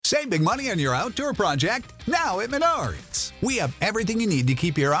Save big money on your outdoor project now at Menards. We have everything you need to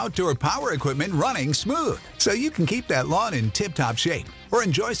keep your outdoor power equipment running smooth so you can keep that lawn in tip-top shape or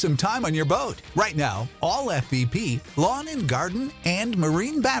enjoy some time on your boat. Right now, all FVP, lawn and garden, and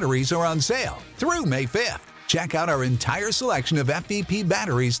marine batteries are on sale through May 5th. Check out our entire selection of FVP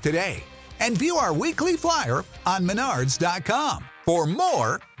batteries today and view our weekly flyer on Menards.com for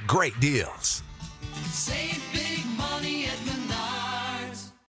more great deals. Save big money at Menards.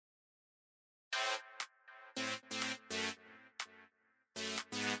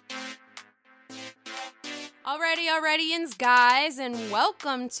 Alrighty, guys, and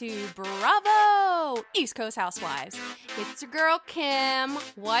welcome to Bravo East Coast Housewives. It's your girl, Kim.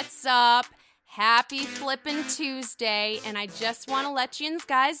 What's up? Happy flippin' Tuesday, and I just want to let you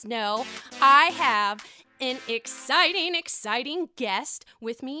guys know I have an exciting guest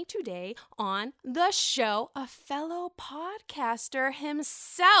with me today on the show, a fellow podcaster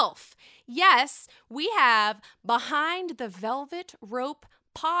himself. Yes, we have Behind the Velvet Rope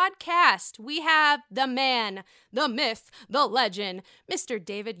podcast. We have the man, the myth, the legend, Mr.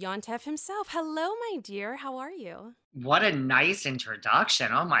 David Yontef himself. Hello, my dear. How are you? What a nice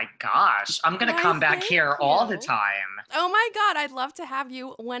introduction. Oh my gosh. I'm going to come back here all the time. Oh my God. I'd love to have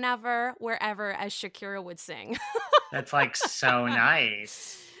you whenever, wherever, as Shakira would sing. That's like so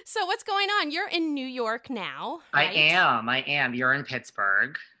nice. So what's going on? You're in New York now, right? I am. You're in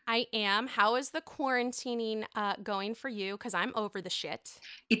Pittsburgh. I am. How is the quarantining going for you? Because I'm over the shit.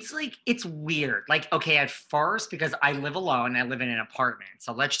 It's weird. Like, okay, at first, because I live alone, I live in an apartment.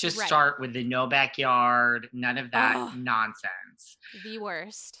 So let's just start with the no backyard, none of that nonsense. The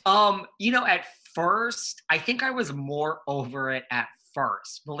worst. At first, I think I was more over it at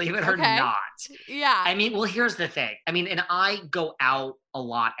first, believe it or not. Yeah. I mean, well, here's the thing. I mean, and I go out a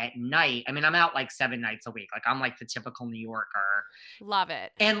lot at night. I mean, I'm out like 7 nights a week. Like, I'm like the typical New Yorker. Love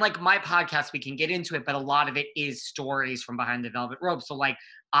it. And like my podcast, we can get into it, but a lot of it is stories from behind the velvet rope. So like,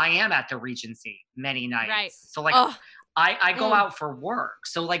 I am at the Regency many nights. Right. So like, I go out for work.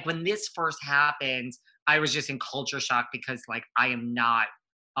 So like, when this first happened, I was just in culture shock because like, I am not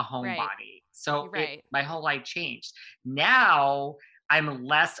a homebody. So my whole life changed. Now I'm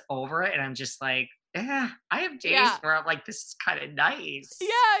less over it and I'm just like, I have days where I'm like, this is kind of nice.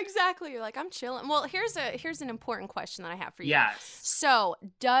 Yeah, exactly. You're like, I'm chilling. Well, here's an important question that I have for you. Yes. So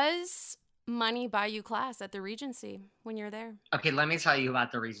does money buy you class at the Regency when you're there? Okay, let me tell you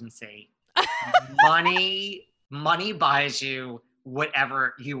about the Regency. Money buys you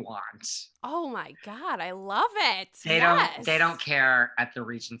whatever you want. Oh my God, I love it. They don't care at the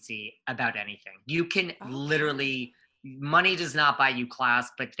Regency about anything. You can literally, money does not buy you class,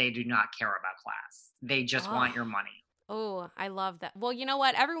 but they do not care about class. They just want your money. Oh, I love that. Well, you know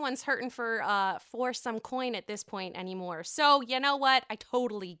what? Everyone's hurting for some coin at this point anymore. So, you know what? I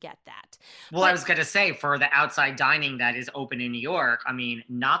totally get that. Well, I was going to say, for the outside dining that is open in New York, I mean,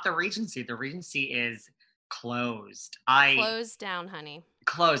 not the Regency. The Regency is closed. Closed down, honey.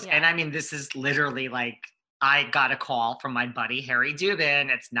 Closed. Yeah. And I mean, this is literally like, I got a call from my buddy, Harry Dubin.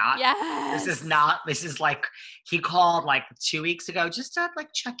 It's not, this is like, he called like 2 weeks ago just to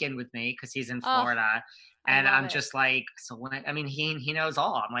like check in with me because he's in Florida. And I'm just like, so when, I mean, he knows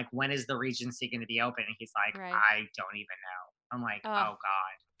all. I'm like, when is the Regency going to be open? And he's like, I don't even know. I'm like, oh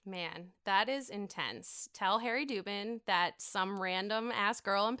God. Man, that is intense. Tell Harry Dubin that some random ass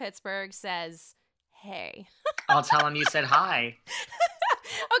girl in Pittsburgh says, hey. I'll tell him you said hi.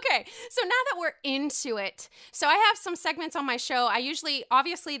 Okay, so now that we're into it, so I have some segments on my show.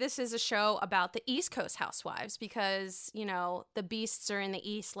 Obviously, this is a show about the East Coast housewives because, you know, the beasts are in the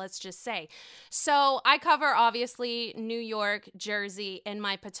East, let's just say. So I cover, obviously, New York, Jersey, and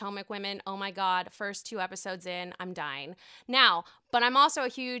my Potomac women. Oh my God, first 2 episodes in, I'm dying. Now, but I'm also a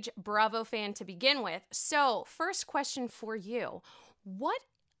huge Bravo fan to begin with. So first question for you, what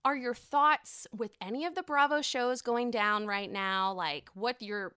are your thoughts with any of the Bravo shows going down right now? Like, what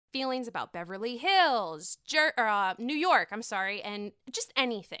your feelings about Beverly Hills, New York, and just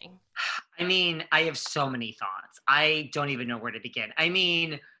anything? I mean, I have so many thoughts. I don't even know where to begin. I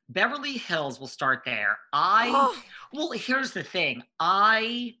mean, Beverly Hills, we'll start there. Well, here's the thing.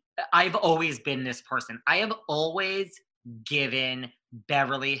 I've always been this person. I have always given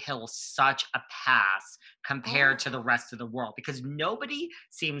Beverly Hills such a pass compared to the rest of the world because nobody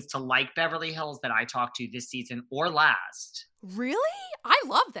seems to like Beverly Hills that I talked to this season or last. Really? I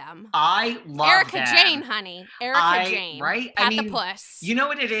love them. I love Erica them. Jane, honey. Erica Jane. Right? Pat the puss. You know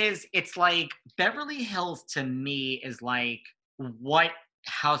what it is? It's like Beverly Hills to me is like what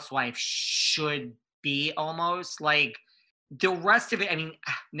housewife should be almost. Like the rest of it, I mean,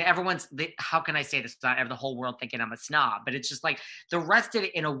 how can I say this without the whole world thinking I'm a snob? But it's just like the rest of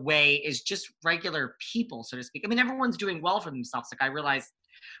it, in a way, is just regular people, so to speak. I mean, everyone's doing well for themselves. Like, I realize.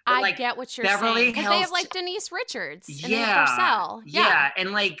 But, I like, get what you're Beverly saying. Because they Hills have like Denise Richards and Yeah, they have Garcelle. yeah,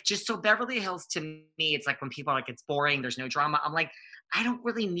 and like just so Beverly Hills to me, it's like when people are like it's boring, there's no drama. I'm like, I don't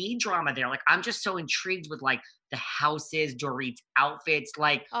really need drama there. Like I'm just so intrigued with like the houses, Dorit's outfits.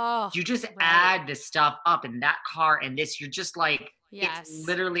 Like Oh, you just right. add this stuff up in that car and this. You're just like, Yes. it's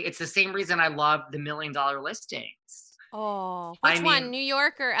literally, it's the same reason I love the $1 Million Listings. Oh, I which one? mean- New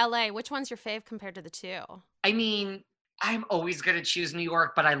York or LA? Which one's your fave compared to the two? I mean, I'm always gonna choose New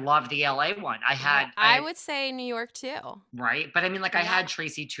York, but I love the LA one. I would say New York too. Right, but I mean, like I Yeah. had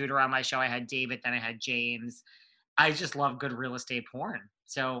Tracy Tudor on my show. I had David, then I had James. I just love good real estate porn.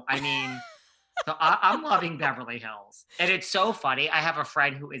 So I mean, I'm loving Beverly Hills, and it's so funny. I have a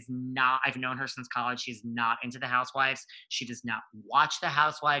friend who is not. I've known her since college. She's not into the Housewives. She does not watch the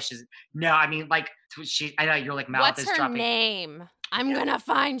Housewives. No. I mean, like she. I know you're like mouth What's is her dropping. name? I'm gonna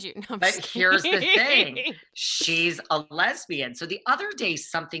find you. No, I'm But just here's the thing. kidding. She's a lesbian. So the other day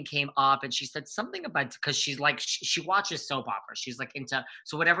something came up and she said something about, because she's like, she watches soap operas. She's like into,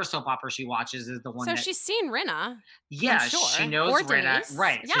 so whatever soap opera she watches is the one So that, she's seen Rinna. yeah, sure. she knows Or Rinna. Denise.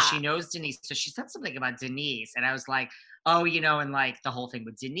 Right. Yeah. So she knows Denise. So she said something about Denise. And I was like, oh, and like the whole thing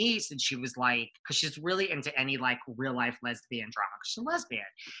with Denise. And she was like, because she's really into any like real life lesbian drama. 'Cause she's a lesbian.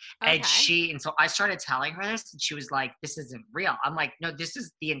 Okay. And so I started telling her this, and she was like, this isn't real. I'm like, no, this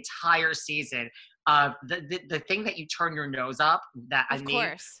is the entire season of the thing that you turn your nose up that Of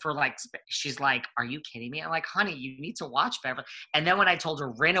course. for like, she's like, are you kidding me? I'm like, honey, you need to watch Beverly. And then when I told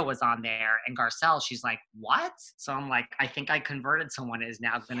her Rinna was on there and Garcelle, she's like, what? So I'm like, I think I converted someone is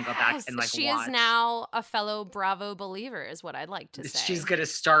now going to go back and like she watch. is now a fellow Bravo believer, is what I'd like to say. She's going to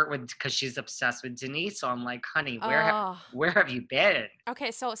start with, because she's obsessed with Denise. So I'm like, honey, Oh. where have you been? Okay,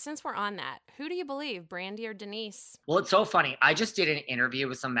 so since we're on that, who do you believe, Brandy or Denise? Well, it's so funny. I just did an interview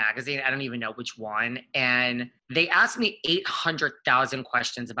with some magazine. I don't even know which one. And they asked me 800,000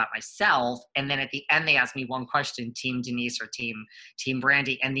 questions about myself. And then at the end, they asked me one question, Team Denise or Team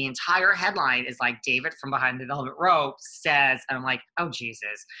Brandy. And the entire headline is like, David from Behind the Velvet Rope says, and I'm like, oh,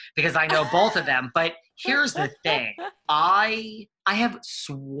 Jesus, because I know both of them. But here's the thing. I have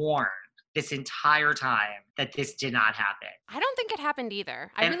sworn this entire time that this did not happen. I don't think it happened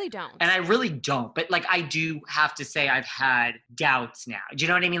either. I really don't. And I really don't. But like, I do have to say I've had doubts now. Do you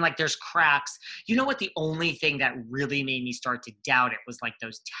know what I mean? Like there's cracks. You know what? The only thing that really made me start to doubt it was like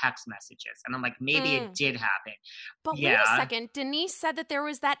those text messages. And I'm like, maybe it did happen. But Yeah. wait a second. Denise said that there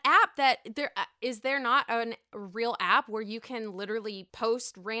was that app that is there not a real app where you can literally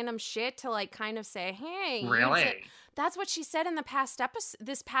post random shit to like kind of say, hey. Really? That's what she said in the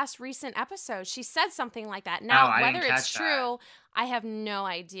this past recent episode. She said something like that. Oh, Now, I whether didn't it's catch true, I have no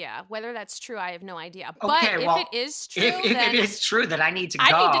idea. Whether that's true, I have no idea. But Okay, if well, it is true, If then it is true that I need to go.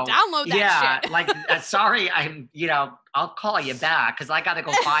 I need to download that yeah, shit. like, sorry, I'll call you back because I got to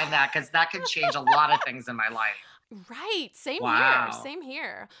go find that because that could change a lot of things in my life. right. Same Wow. here. Same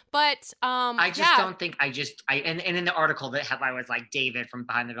here. But I just yeah. don't think and in the article, the headline was like, David from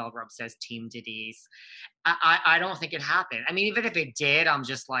Behind the Velvet Rope says Team Denise. I don't think it happened. I mean, even if it did, I'm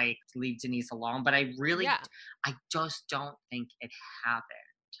just like, leave Denise alone. But I just don't think it happened.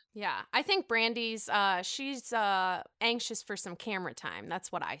 Yeah, I think Brandy's she's anxious for some camera time.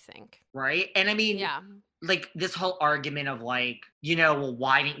 That's what I think. Right. And I mean, Yeah. like this whole argument of like, well,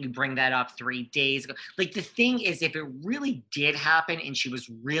 why didn't you bring that up 3 days ago? Like the thing is, if it really did happen and she was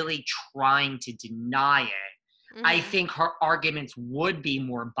really trying to deny it, I Mhm. think her arguments would be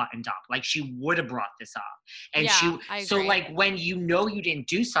more buttoned up. Like she would have brought this up. And Yeah, I so agree. like when you didn't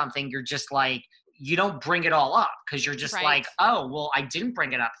do something, you're just like, you don't bring it all up because you're just Right. like, oh, well, I didn't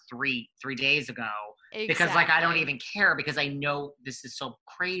bring it up three days ago because like I don't Exactly. even care because I know this is so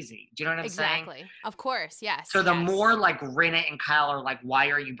crazy. Do you know what I'm saying? Exactly. Of course. Yes. So the yes. more like Rinna and Kyle are like, why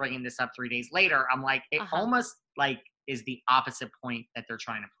are you bringing this up 3 days later? I'm like, it Uh-huh. almost like is the opposite point that they're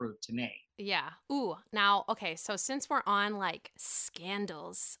trying to prove to me. Yeah. Ooh. Now, okay. So since we're on like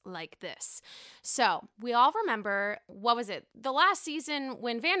scandals like this, so we all remember, what was it? The last season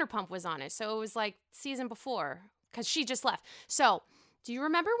when Vanderpump was on it. So it was like season before because she just left. So do you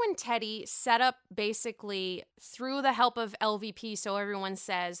remember when Teddy set up basically through the help of LVP? So everyone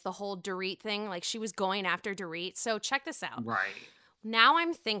says the whole Dorit thing, like she was going after Dorit. So check this out. Right. Now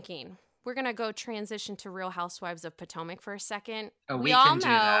I'm thinking we're going to go transition to Real Housewives of Potomac for a second. Oh, we we all can know do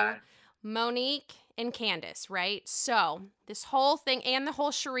that. Monique and Candace, right? So this whole thing and the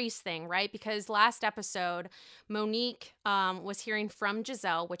whole Charisse thing, right? Because last episode, Monique was hearing from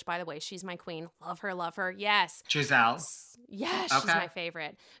Giselle, which, by the way, she's my queen. Love her, love her. Yes. Giselle. Yes, she's Okay. my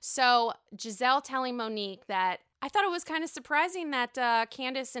favorite. So Giselle telling Monique that I thought it was kind of surprising that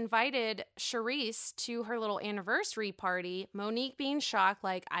Candace invited Charisse to her little anniversary party. Monique being shocked,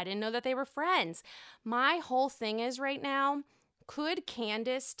 like, I didn't know that they were friends. My whole thing is right now, could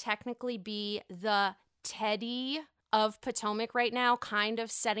Candace technically be the Teddy of Potomac right now, kind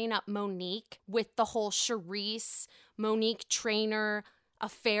of setting up Monique with the whole Charisse, Monique Trainer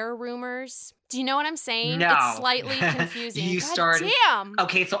affair rumors? Do you know what I'm saying? No. It's slightly confusing. You God started- damn.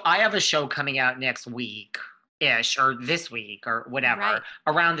 Okay, so I have a show coming out next week-ish, or this week, or whatever, Right.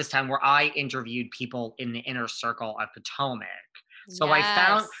 around this time, where I interviewed people in the inner circle of Potomac. So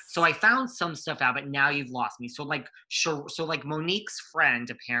I found some stuff out, but now you've lost me. So like Monique's friend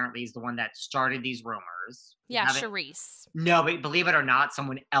apparently is the one that started these rumors. Yeah, Haven't- Charisse. No, but believe it or not,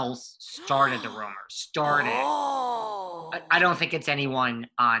 someone else started the rumors. Oh. I don't think it's anyone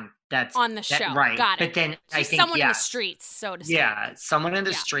on that's On the show. right. Got it. But then I Just think someone in the yes. streets, so to speak. Yeah, someone in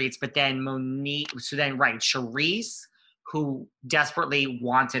the Yeah. streets, but then Monique, so then, right, Charisse, who desperately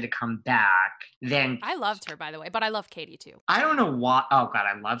wanted to come back, then I loved her, by the way, but I love Katie too. I don't know why. Oh, God,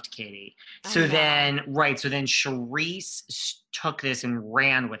 I loved Katie. I So know. then Charisse took this and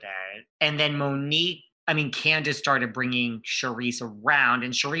ran with it. And then Candace started bringing Charisse around,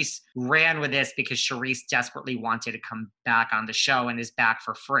 and Charisse ran with this because Charisse desperately wanted to come back on the show and is back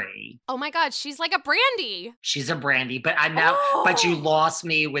for free. Oh my God, she's like a Brandy. She's a Brandy, but but you lost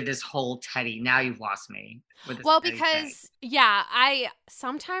me with this whole Teddy. Now you've lost me with this. Well, Teddy thing. because I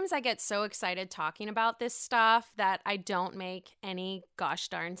sometimes I get so excited talking about this stuff that I don't make any gosh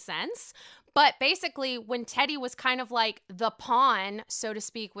darn sense. But basically, when Teddy was kind of like the pawn, so to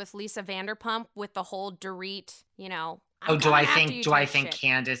speak, with Lisa Vanderpump, with the whole Dorit, I'm do I coming after you think type think shit.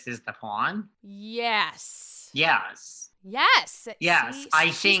 Candace is the pawn? Yes. Yes. Yes. Yes, See, I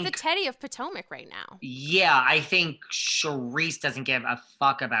she's the think- Teddy of Potomac right now. Yeah, I think Charisse doesn't give a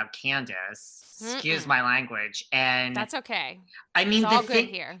fuck about Candace. Excuse Mm-mm. my language. And That's okay. I mean, It's all good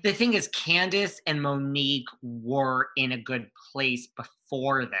here. the thing is, Candace and Monique were in a good place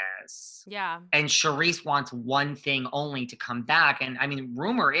before this. Yeah. And Charisse wants one thing only, to come back. And I mean,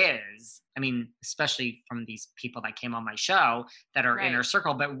 rumor is, especially from these people that came on my show that are Right. inner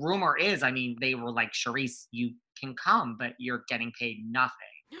circle, but rumor is, they were like, Charisse, you can come, but you're getting paid nothing.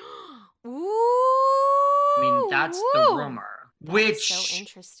 Ooh. That's the rumor. That is Which so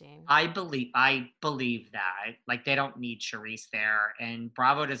interesting. I believe that. Like, they don't need Charisse there, and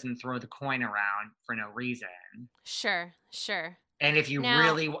Bravo doesn't throw the coin around for no reason. Sure. And if you Now-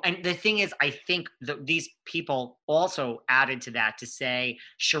 really, and the thing is, I think these people also added to that to say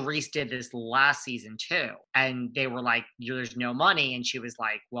Charisse did this last season too, and they were like, "There's no money," and she was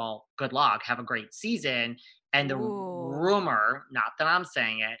like, "Well, good luck, have a great season." And the Ooh. rumor, not that I'm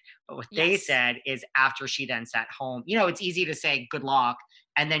saying it, but what they Yes. said is after she then sat home, it's easy to say good luck,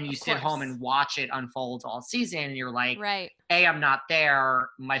 and then you Of sit home course. and watch it unfold all season, and you're like, Right. A, I'm not there,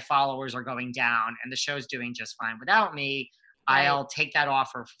 my followers are going down, and the show's doing just fine without me. Right. I'll take that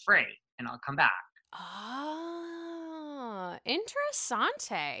offer for free, and I'll come back. Ah,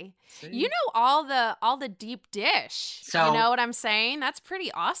 interessante. See? You know all the deep dish. So- you know what I'm saying? That's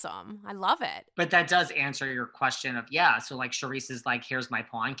pretty awesome. I love it. But that does answer your question of, so like Charisse is like, here's my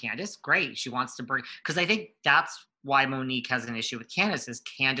pawn, Candace. Great. She wants to bring, because I think that's why Monique has an issue with Candace, is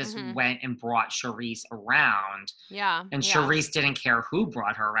Candace Mhm. went and brought Charisse around, Yeah. and yeah. Charisse didn't care who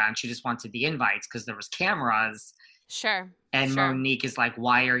brought her around. She just wanted the invites because there was cameras. Sure. And sure. Monique is like,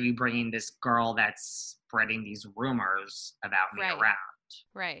 why are you bringing this girl that's spreading these rumors about me Right. around?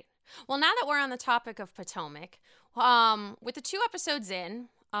 Right. Well, now that we're on the topic of Potomac, with the 2 episodes in,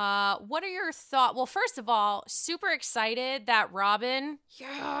 what are your thoughts? Well, first of all, super excited that Robin,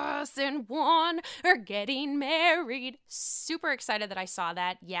 yes, and Juan are getting married. Super excited that I saw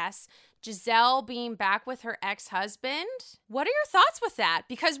that. Yes. Giselle being back with her ex-husband. What are your thoughts with that?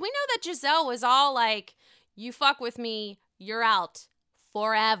 Because we know that Giselle was all like, you fuck with me, you're out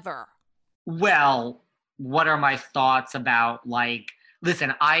forever. Well, what are my thoughts about,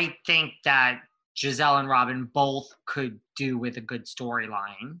 listen, I think that Giselle and Robin both could do with a good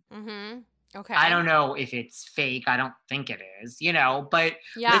storyline. Mm-hmm. Okay. I don't know if it's fake. I don't think it is, but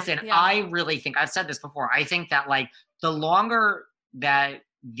Yeah, listen, yeah. I really think, I've said this before, I think that the longer that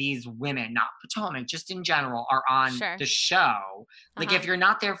these women, not Potomac, just in general, are on Sure. the show, Uh-huh. if you're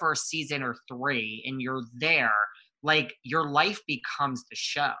not there for a season or 3 and you're there, your life becomes the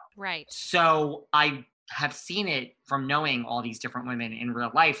show. Right. So I have seen it from knowing all these different women in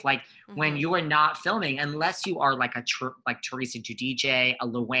real life. Like when you are not filming, unless you are like like Teresa Giudice, a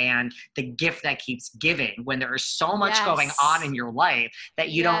Luann, the gift that keeps giving, when there is so much going on in your life that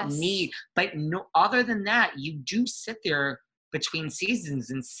you don't need. But no, other than that, you do sit there between seasons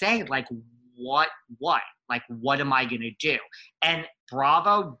and say like, what? Like, what am I going to do? And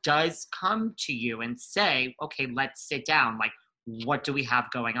Bravo does come to you and say, okay, let's sit down. Like, what do we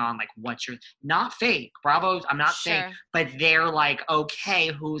have going on? Like, what's your, not fake Bravo's, I'm not saying, but they're like,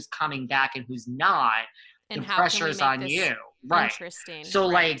 okay, who's coming back and who's not? And the pressure's on you. Right. Interesting. So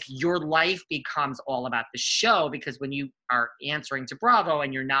like your life becomes all about the show, because when you are answering to Bravo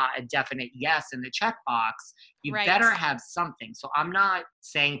and you're not a definite yes in the checkbox, you better have something. So I'm not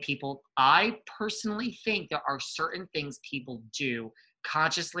saying people, I personally think there are certain things people do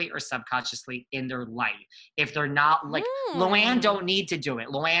consciously or subconsciously in their life. If they're not like Luann don't need to do it.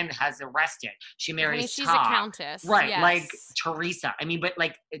 Luann has arrested. She marries she's Todd. a countess. Right. Yes. Like Teresa. I mean, but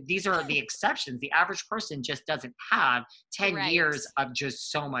like these are the exceptions. The average person just doesn't have 10 years of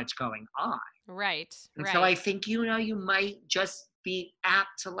just so much going on. Right. And so I think, you know, you might just be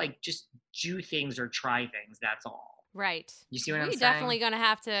apt to like just do things or try things. That's all. Right. You see what I'm saying? You're definitely going to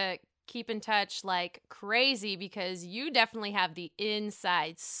have to keep in touch like crazy, because you definitely have the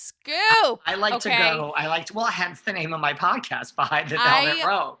inside scoop. I like to go. Well, hence the name of my podcast, Behind the Velvet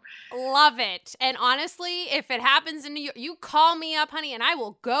Rope. Love it. And honestly, if it happens in New York, you call me up, honey, and I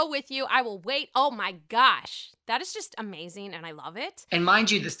will go with you. I will wait. Oh my gosh. That is just amazing. And I love it. And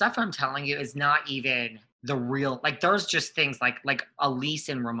mind you, the stuff I'm telling you is not even the real, like there's just things like Elise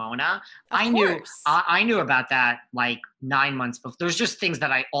and Ramona. I knew about that like 9 months before. There's just things that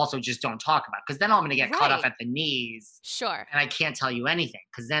I also just don't talk about, because then I'm going to get cut off at the knees. Sure. And I can't tell you anything,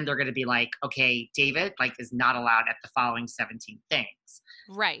 because then they're going to be like, okay, David like is not allowed at the following 17 things.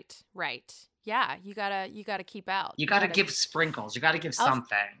 Right. Yeah, you gotta keep out. You gotta give sprinkles. You gotta give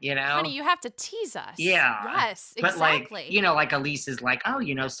something, you know? Honey, you have to tease us. Yeah. Yes, but exactly. Like, you know, like Elise is like, oh,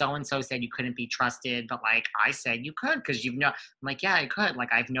 you know, so-and-so said you couldn't be trusted, but like I said you could, because you've known. I'm like, yeah, I could.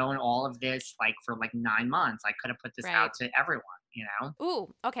 Like I've known all of this like for like 9 months. I could have put this out to everyone, you know?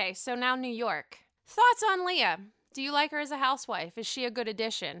 Ooh, okay, so now New York. Thoughts on Leah? Do you like her as a housewife? Is she a good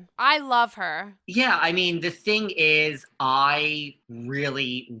addition? I love her. Yeah, I mean, the thing is, I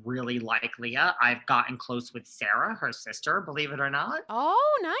really, really like Leah. I've gotten close with Sarah, her sister, believe it or not.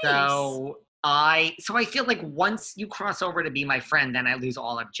 Oh, nice. So I feel like once you cross over to be my friend, then I lose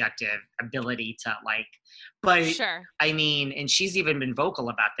all objective ability to like, but sure. I mean, and she's even been vocal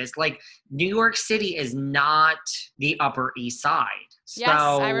about this, like New York City is not the Upper East Side. Yes,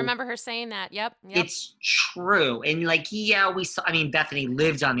 I remember her saying that. Yep. It's true. And like, yeah, we saw, I mean, Bethany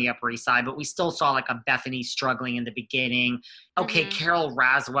lived on the Upper East Side, but we still saw like a Bethany struggling in the beginning. Okay, Carol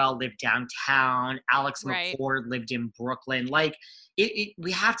Raswell lived downtown. Alex McCord lived in Brooklyn. Like,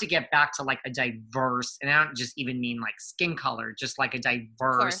 we have to get back to like a diverse, and I don't just even mean like skin color, just like a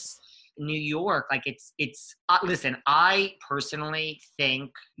diverse New York. Like it's listen, I personally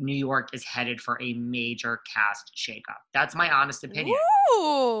think New York is headed for a major cast shakeup. That's my honest opinion.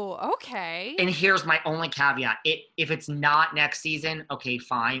 Ooh, okay. And here's my only caveat. If it's not next season, okay,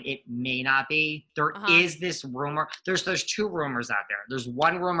 fine. It may not be. There is this rumor. There's 2 rumors out there. There's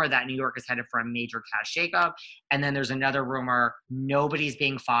one rumor that New York is headed for a major cast shakeup. And then there's another rumor, nobody's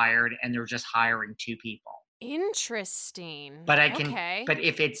being fired and they're just hiring 2 people. Interesting. But but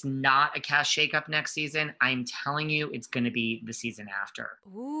if it's not a cast shakeup next season, I'm telling you, it's going to be the season after.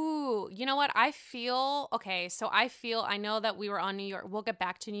 Ooh, you know what? I know that we were on New York. We'll get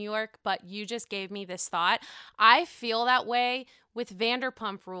back to New York, but you just gave me this thought. I feel that way with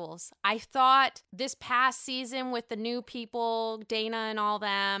Vanderpump Rules. I thought this past season with the new people, Dana and all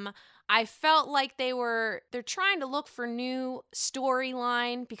them, I felt like they're trying to look for new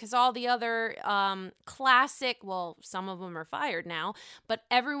storyline, because all the other classic, well, some of them are fired now, but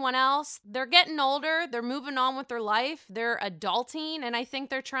everyone else, they're getting older, they're moving on with their life, they're adulting, and I think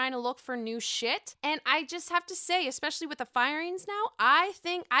they're trying to look for new shit. And I just have to say, especially with the firings now, I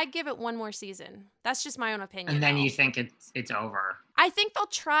think I'd give it one more season. That's just my own opinion. And then you think it's over. I think they'll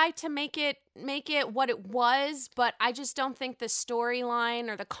try to make it what it was, but I just don't think the storyline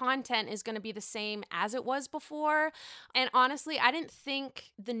or the content is going to be the same as it was before. And honestly, I didn't think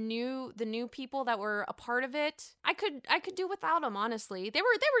the new people that were a part of it, I could do without them. Honestly, they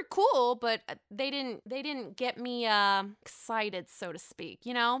were cool, but they didn't get me excited, so to speak.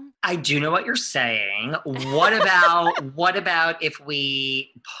 You know. I do know what you're saying. What about if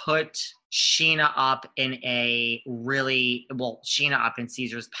we put Sheena up in Sheena up in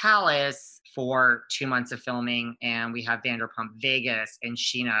Caesar's Palace for 2 months of filming, and we have Vanderpump Vegas, and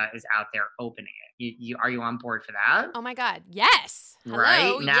Sheena is out there opening it. Are you on board for that? Oh my God. Yes. Hello,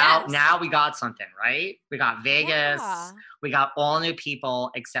 right now, yes. now we got something, right? We got Vegas. Yeah. We got all new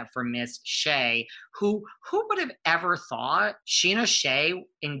people except for Miss Shea, who would have ever thought Sheena Shea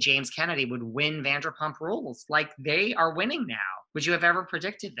and James Kennedy would win Vanderpump Rules? Like, they are winning now. Would you have ever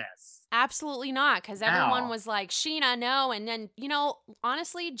predicted this? Absolutely not, because everyone was like, Sheena, no. And then,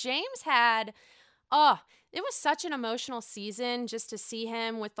 honestly, James had, it was such an emotional season just to see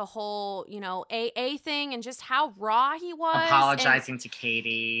him with the whole, AA thing and just how raw he was. Apologizing to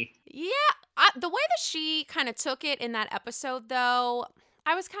Katie. Yeah. The way that she kind of took it in that episode, though,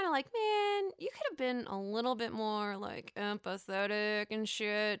 I was kind of like, man, you could have been a little bit more like empathetic and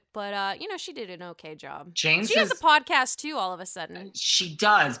shit. But, she did an okay job. She has a podcast too, all of a sudden. She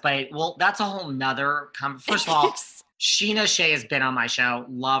does, but that's a whole nother First of all, Sheena Shea has been on my show.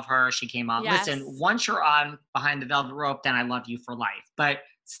 Love her. She came on. Yes. Listen, once you're on Behind the Velvet Rope, then I love you for life. But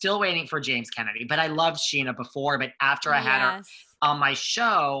still waiting for James Kennedy. But I loved Sheena before. But after I had her on my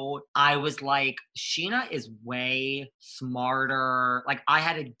show, I was like, Sheena is way smarter. Like, I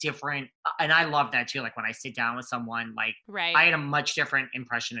had a different, and I love that too. Like, when I sit down with someone, like, I had a much different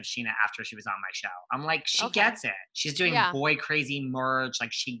impression of Sheena after she was on my show. I'm like, she gets it. She's doing boy crazy merge.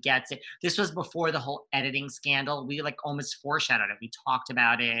 Like, she gets it. This was before the whole editing scandal. We like almost foreshadowed it. We talked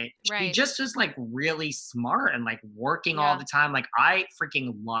about it. She just was like really smart and like working all the time. Like, I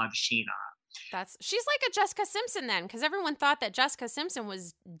freaking love Sheena. She's like a Jessica Simpson then, because everyone thought that Jessica Simpson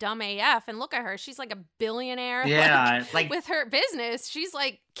was dumb AF, and look at her, she's like a billionaire. Yeah, like with her business, she's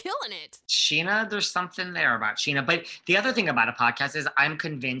like killing it. Sheena, there's something there about Sheena. But the other thing about a podcast is I'm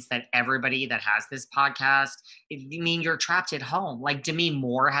convinced that everybody that has this podcast, you're trapped at home. Like, Demi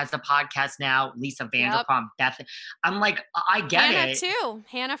Moore has a podcast now, Lisa Vanderpump, Beth. I'm like, I get Hannah it. too.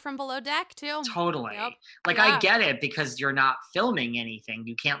 Hannah from Below Deck too. Totally. Like, I get it because you're not filming anything.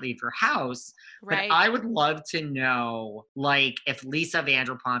 You can't leave your house. But I would love to know, like, if Lisa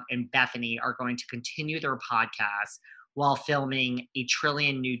Vanderpump and Bethany are going to continue their podcast while filming a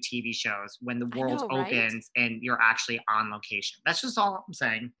trillion new TV shows when the world opens and you're actually on location. That's just all I'm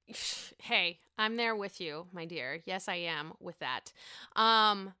saying. Hey, I'm there with you, my dear. Yes, I am with that.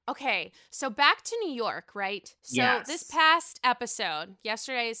 Okay, so back to New York, right? So this past episode,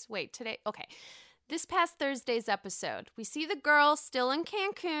 this past Thursday's episode, we see the girls still in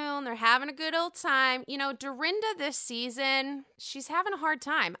Cancun. They're having a good old time. Dorinda this season, she's having a hard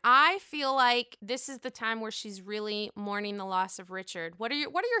time. I feel like this is the time where she's really mourning the loss of Richard. What are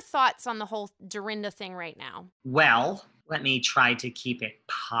your thoughts on the whole Dorinda thing right now? Well, let me try to keep it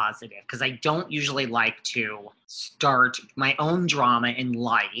positive because I don't usually like to start my own drama in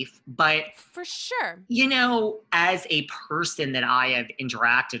life. But for sure, as a person that I have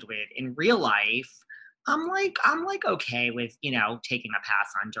interacted with in real life, I'm like okay with, taking a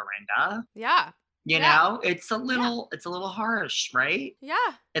pass on Dorinda. Yeah. It's a little harsh, right? Yeah.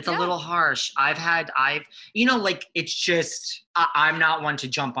 It's a little harsh. It's just, I'm not one to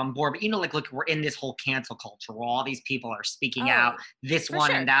jump on board, but look, we're in this whole cancel culture where all these people are speaking out, this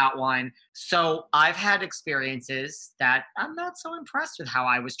one and that one. So I've had experiences that I'm not so impressed with how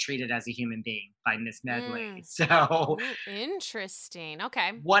I was treated as a human being by Miss Medley. So interesting.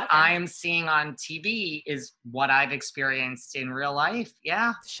 Okay. What I am seeing on TV is what I've experienced in real life.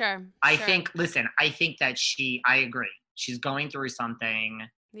 Yeah. Sure. I think that I agree. She's going through something.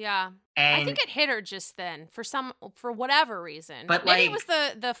 Yeah. And I think it hit her just then for whatever reason. But maybe it was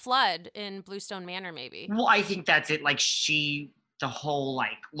the flood in Bluestone Manor, maybe. Well, I think that's it. Like, the whole,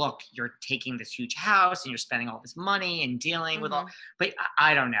 like, look, you're taking this huge house and you're spending all this money and dealing with all, but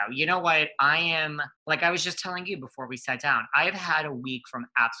I don't know. You know what? I am, like I was just telling you before we sat down, I've had a week from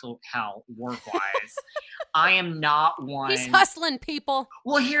absolute hell work-wise. I am not one. He's hustling people.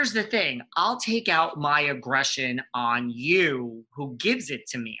 Well, here's the thing. I'll take out my aggression on you who gives it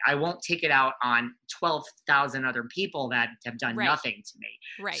to me. I won't take it out on 12,000 other people that have done nothing to me.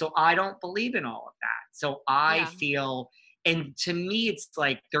 Right. So I don't believe in all of that. So I feel... And to me, it's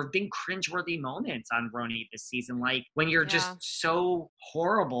like there have been cringeworthy moments on Roni this season. Like when you're just so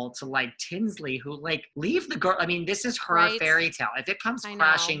horrible to like Tinsley, who like leave the girl. I mean, this is her fairy tale. If it comes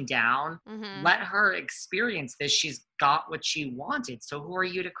crashing down, let her experience this. She's got what she wanted. So who are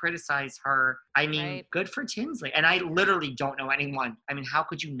you to criticize her? I mean, good for Tinsley. And I literally don't know anyone. I mean, how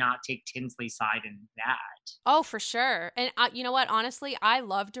could you not take Tinsley's side in that? Oh, for sure. And you know what? Honestly, I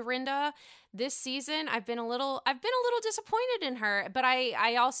love Dorinda. This season, I've been a little disappointed in her, but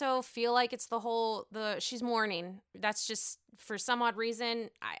I also feel like it's she's mourning. That's just for some odd reason,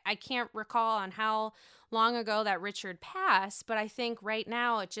 I can't recall on how long ago that Richard passed, but I think right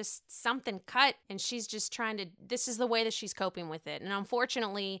now it just something cut and she's just this is the way that she's coping with it. And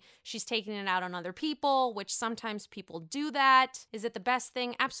unfortunately, she's taking it out on other people, which sometimes people do that. Is it the best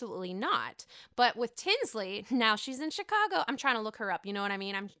thing? Absolutely not. But with Tinsley, now she's in Chicago. I'm trying to look her up. You know what I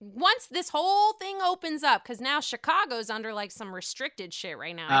mean? Once this whole thing opens up, because now Chicago's under like some restricted shit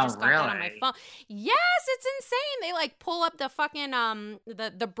right now. I just got that on my phone. Yes, it's insane. They like pull up the fucking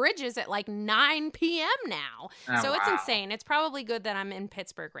the bridges at like 9 p.m. now. So it's insane. It's probably good that I'm in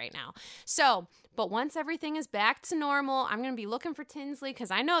Pittsburgh right now. So, but once everything is back to normal, I'm going to be looking for Tinsley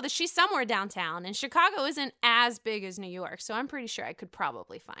because I know that she's somewhere downtown and Chicago isn't as big as New York. So I'm pretty sure I could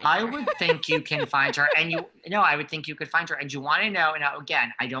probably find her. I would think you can find her. And I would think you could find her. And you want to know, now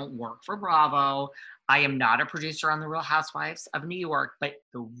again, I don't work for Bravo. I am not a producer on The Real Housewives of New York, but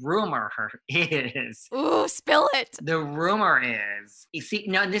the rumor is. Ooh, spill it. The rumor is. You see,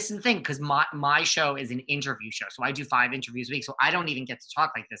 no, and this is the thing, because my show is an interview show. So I do 5 interviews a week. So I don't even get to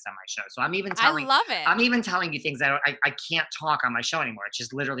talk like this on my show. So I love it. I'm even telling you things that I can't talk on my show anymore. It's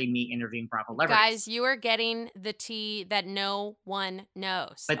just literally me interviewing Bravo celebrities. Guys, you are getting the tea that no one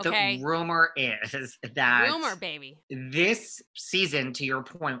knows. But the rumor is that. Rumor, baby. This season, to your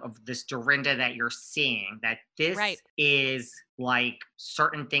point of this Dorinda that you're seeing, that this is like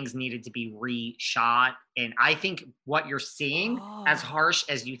certain things needed to be reshot. And I think what you're seeing, as harsh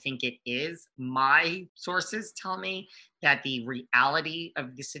as you think it is, my sources tell me that the reality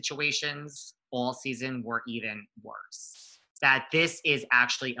of the situations all season were even worse. That this is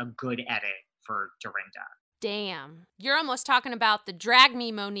actually a good edit for Dorinda. Damn. You're almost talking about the Drag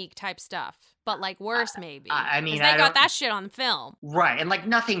Me Monique type stuff, but like worse maybe. I mean, they got that shit on film. Right. And like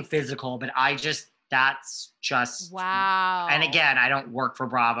nothing physical, but that's just wow. And again, I don't work for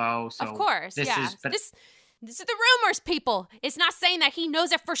Bravo, so of course, this is the rumors, people. It's not saying that he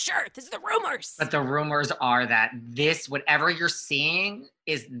knows it for sure. This is the rumors. But the rumors are that this, whatever you're seeing,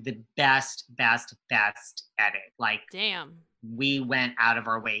 is the best edit. Like, damn. We went out of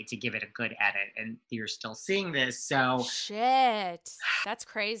our way to give it a good edit, and you're still seeing this. So shit, that's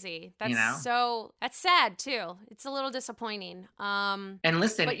crazy. That's that's sad too. It's a little disappointing. And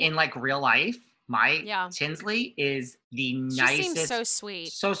listen, in like real life, Tinsley is the nicest. She seems so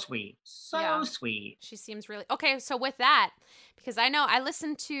sweet. So sweet. So sweet. She seems really okay. So with that, because I know I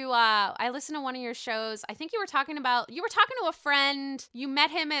listened to one of your shows. I think you were talking to a friend. You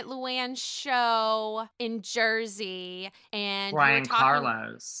met him at Luann's show in Jersey, and Brian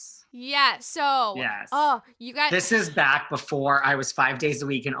Carlos. Yeah, so. Yes. Oh, you guys. This is back before I was 5 days a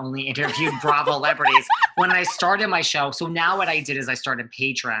week and only interviewed Bravo celebrities. When I started my show, so now what I did is I started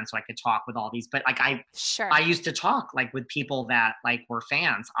Patreon so I could talk with all these. But like I used to talk like with people that like were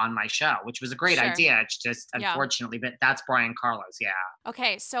fans on my show, which was a great idea. It's just unfortunately, but that's Brian Carlos, yeah.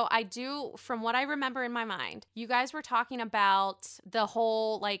 Okay, so from what I remember in my mind, you guys were talking about the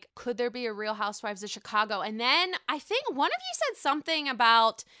whole like, could there be a Real Housewives of Chicago? And then I think one of you said something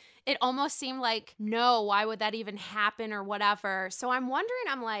about. It almost seemed like, no, why would that even happen or whatever? So I'm wondering,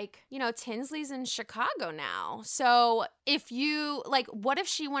 I'm like, Tinsley's in Chicago now. So what if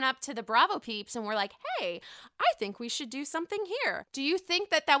she went up to the Bravo peeps and were like, hey, I think we should do something here. Do you think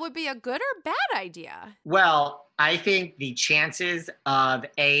that would be a good or bad idea? Well, I think the chances of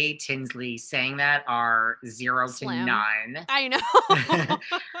Tinsley saying that are 0 Slim. to 9. I know.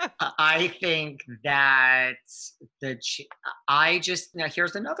 I think that now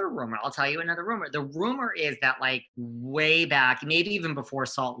here's another rumor. I'll tell you another rumor. The rumor is that like way back, maybe even before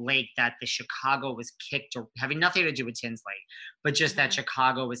Salt Lake, that the Chicago was kicked, or having nothing to do with Tinsley, but just that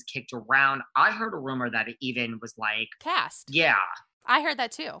Chicago was kicked around. I heard a rumor that it even was like cast. Yeah. I heard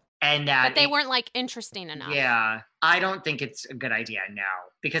that too. And but they weren't like interesting enough. Yeah. I don't think it's a good idea now,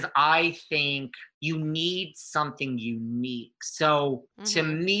 because I think you need something unique. So to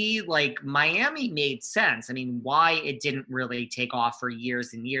me, like Miami made sense. I mean, why it didn't really take off for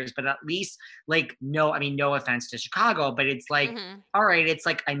years and years, but at least like, no offense to Chicago, but it's like, all right, it's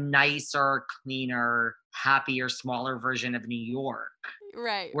like a nicer, cleaner, happier, smaller version of New York.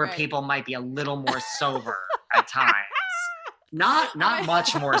 Right. Where people might be a little more sober at times. Not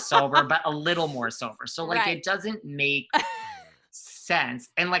much more sober, but a little more sober. So like it doesn't make sense.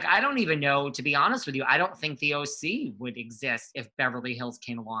 And like, I don't even know, to be honest with you, I don't think the OC would exist if Beverly Hills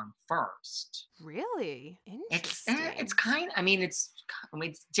came along first. Really? Interesting. It's kind of, I mean, it's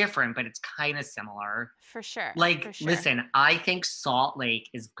different, but it's kind of similar. For sure. Like, listen, I think Salt Lake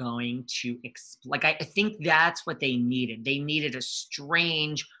is going to, I think that's what they needed. They needed a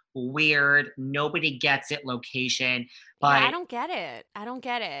strange, weird, nobody gets it location. But Yeah, I don't get it. I don't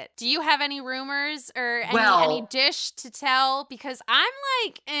get it. Do you have any rumors or any Well- dish to tell? Because I'm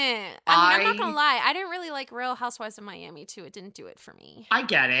like, I'm not gonna I- lie. I didn't really like Real Housewives of Miami too. It didn't do it for me. I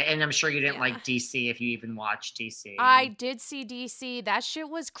get it. And I'm sure you didn't Yeah. like DC if you even watched DC. I did see DC. That shit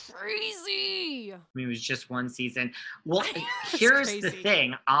was crazy. I mean, it was just one season. Well, It's here's the crazy.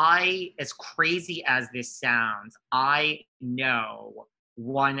 thing. As crazy as this sounds, I know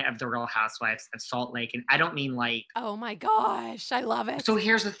one of the Real Housewives of Salt Lake. And I don't mean like, Oh my gosh, I love it. so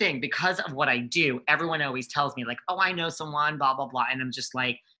here's the thing. Because of what I do, everyone always tells me like, oh, I know someone, blah, blah, blah. And I'm just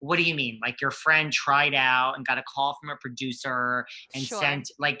like, what do you mean? Like your friend tried out and got a call from a producer and Sure.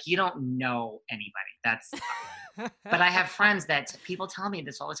 sent, like, you don't know anybody. That's, but I have friends that people tell me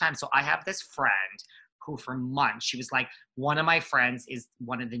this all the time. So I have this friend who for months, she was like, one of my friends is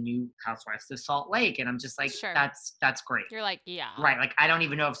one of the new housewives of Salt Lake. And I'm just like, Sure. that's great. You're like, yeah. Right. Like, I don't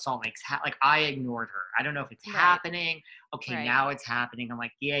even know if Salt Lake's, like, I ignored her. I don't know if it's Right. happening. Okay, Right. now it's happening. I'm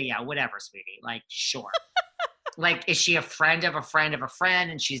like, yeah, whatever, sweetie. Like, sure. Like, is she a friend of a friend of a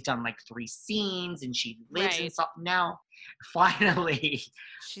friend? And she's done like 3 scenes and she lives in Right. Salt. No. Finally,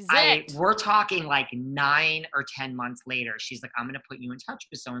 She's it. we're talking like 9 or 10 months later. She's like, I'm going to put you in touch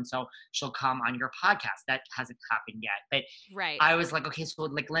with so and so. She'll come on your podcast. That hasn't happened yet. But Right. I was like, okay, so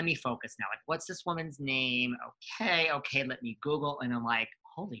like, let me focus now. Like, what's this woman's name? Okay, let me Google. And I'm like,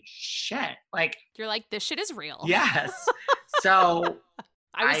 holy shit. Like, You're like, this shit is real. yes. So,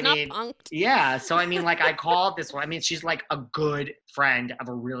 I was I not mean, punked. yeah. So, I mean, like, I called this one. I mean, she's like a good friend of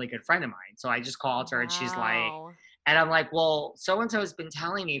a really good friend of mine. So I just called her and she's like, Wow. and I'm like, well, so-and-so has been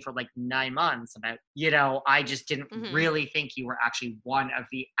telling me for like 9 months about, I just didn't Mhm. really think you were actually one of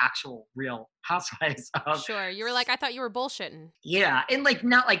the actual real housewives of. Sure. You were like, I thought you were bullshitting. Yeah. And like,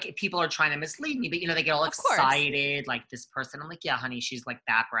 not like people are trying to mislead me, but they get all Of course. excited, like this person. I'm like, yeah, honey, she's like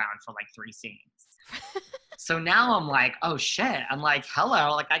background for like 3 scenes. So now I'm like, oh shit. I'm like,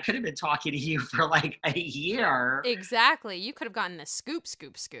 hello. Like I could have been talking to you for like a year. Exactly. You could have gotten the scoop.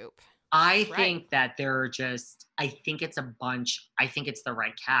 I Right. think that I think it's a bunch. I think it's the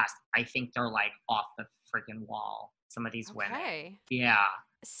right cast. I think they're like off the freaking wall. Some of these women. Okay. Yeah.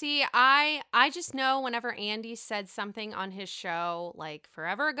 See, I just know whenever Andy said something on his show like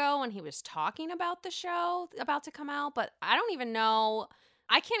forever ago when he was talking about the show about to come out, but I don't even know.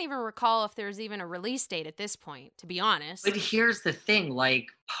 I can't even recall if there's even a release date at this point, to be honest. But here's the thing, like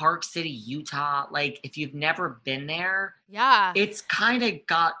Park City, Utah, like if you've never been there, Yeah. it's kind of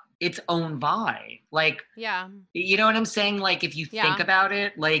got its own vibe. Like, Yeah. you know what I'm saying? Like if you think Yeah. about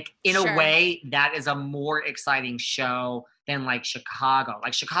it, like in Sure. a way that is a more exciting show than like Chicago.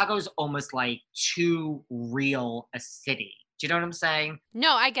 Like Chicago's almost like too real a city. Do you know what I'm saying?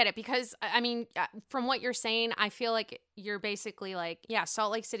 No, I get it because I mean, from what you're saying, I feel like you're basically like, yeah,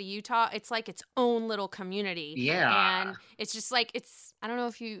 Salt Lake City, Utah, it's like its own little community. Yeah. And it's just like, I don't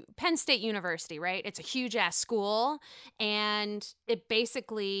know if Penn State University, right? It's a huge ass school and it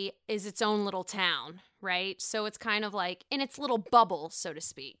basically is its own little town, right? So it's kind of like in its little bubble, so to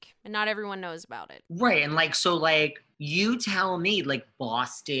speak. And not everyone knows about it. Right. And like, so like you tell me like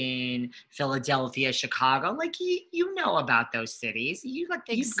Boston, Philadelphia, Chicago, like you know about those cities. You like,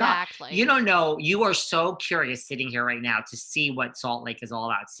 Exactly. you don't know. You are so curious sitting here right now to see what Salt Lake is all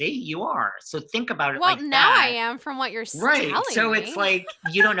about. See, you are. So think about it Well, like now that. I am from what you're Right. telling So me. it's like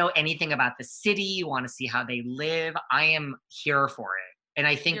you don't know anything about the city. You want to see how they live. I am here for it. And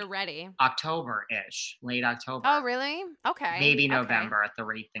I think You're ready. October-ish, late October. Oh, really? Okay. Maybe Okay. November at the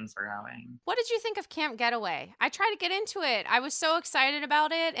rate things are going. What did you think of Camp Getaway? I tried to get into it. I was so excited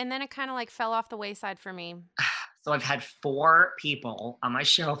about it, and then it kind of like fell off the wayside for me. So I've had 4 people on my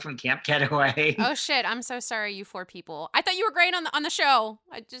show from Camp Getaway. Oh shit! I'm so sorry, you 4 people. I thought you were great on the show.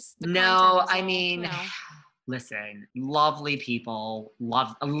 the No, content was I all, mean, you know. listen, lovely people.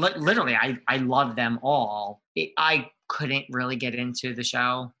 Literally, I love them all. I couldn't really get into the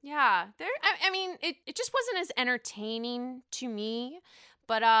show. Yeah, I mean, it just wasn't as entertaining to me,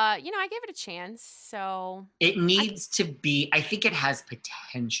 but I gave it a chance. So It needs to be, I think it has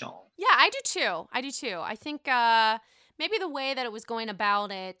potential. yeah, I do too. I think maybe the way that it was going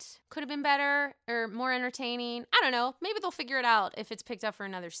about it could have been better or more entertaining. I don't know. Maybe they'll figure it out if it's picked up for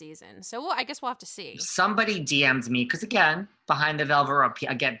another season. So I guess we'll have to see. Somebody DM'd me, because again, behind the velvet rope,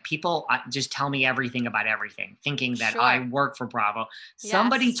 again, people just tell me everything about everything, thinking that Sure. I work for Bravo.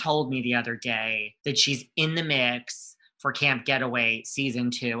 Somebody Yes. told me the other day that she's in the mix for Camp Getaway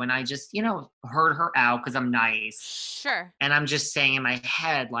season 2. And I just, heard her out because I'm nice. Sure. And I'm just saying in my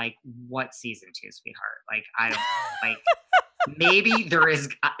head, like, what season 2, sweetheart? Like, I don't like, maybe there is.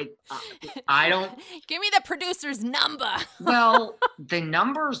 I don't. Give me the producer's number. Well, the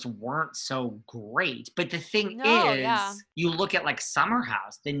numbers weren't so great, but the thing No, is, yeah. you look at like Summer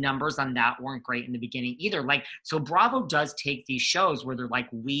House, the numbers on that weren't great in the beginning either. Like, so Bravo does take these shows where they're like,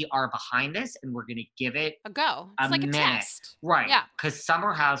 we are behind this and we're going to give it A go. It's a like a minute. test. Right. Yeah. Because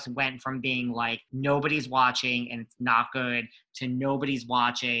Summer House went from being like, nobody's watching and it's not good to nobody's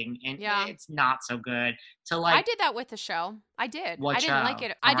watching and Yeah. it's not so good to like, I did that with the show. I did. What I didn't like show?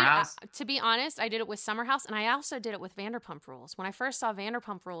 it. I Summer did. House? To be honest, I did it with Summer House, and I also did it with Vanderpump Rules. When I first saw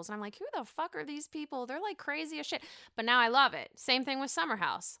Vanderpump Rules, and I'm like, who the fuck are these people? They're like crazy as shit. But now I love it. Same thing with Summer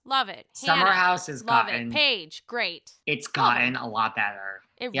House. Love it. Summer Hannah, House has love gotten, it. Paige, great. it's Love gotten a lot better.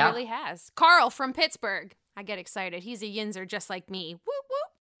 It Yeah. really has. Carl from Pittsburgh. I get excited. He's a Yinzer just like me. Whoop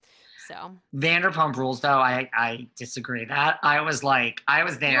whoop. So Vanderpump Rules, though, I disagree. That I was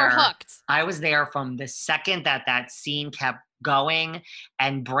there. you were hooked. I was there from the second that scene kept going,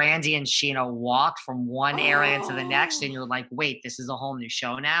 and Brandy and Sheena walked from one area to the next, and you're like, wait, this is a whole new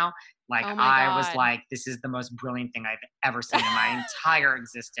show now. Like, Oh my I was God. like, this is the most brilliant thing I've ever seen in my entire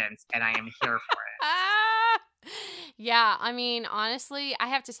existence, and I am here for it. Ah! Yeah, I mean, honestly, I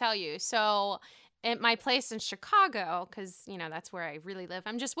have to tell you. So, at my place in Chicago, because, you know, that's where I really live.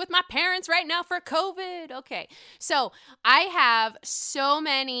 I'm just with my parents right now for COVID. Okay. So, I have so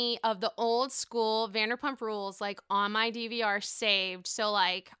many of the old school Vanderpump Rules, like, on my DVR saved. So,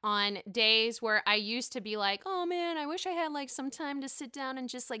 like, on days where I used to be like, oh, man, I wish I had, like, some time to sit down and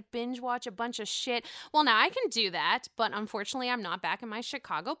just, like, binge watch a bunch of shit. Well, now I can do that, but unfortunately, I'm not back in my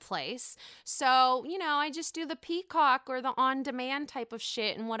Chicago place. So, you know, I just do the Peacock or the on-demand type of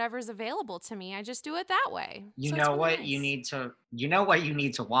shit and whatever's available to me. I just do it that way. You So know it's really what nice. you know what you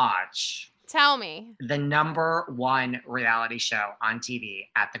need to watch? Tell me. The number one reality show on TV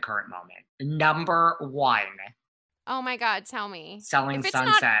at the current moment. Number one. Oh my God, tell me. Selling If it's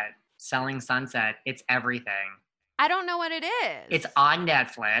Sunset. not- Selling Sunset. It's everything. I don't know what it is. It's on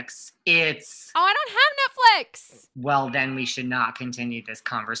Netflix. It's, Oh, I don't have Netflix. well, then we should not continue this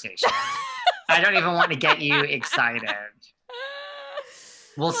conversation. I don't even want to get you excited.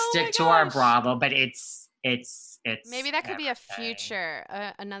 We'll Oh stick my to our gosh. Bravo, but it's Maybe that could be a everything. future,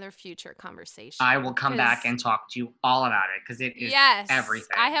 another future conversation. I will come back 'Cause- and talk to you all about it because it is Yes.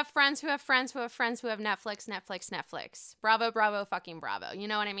 everything. I have friends who have friends who have friends who have Netflix. Bravo, bravo, fucking bravo. You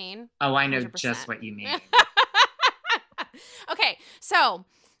know what I mean? Oh, I know 100%. just what you mean. Okay, so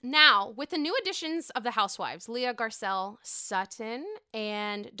now with the new additions of the Housewives, Leah Garcelle, Sutton,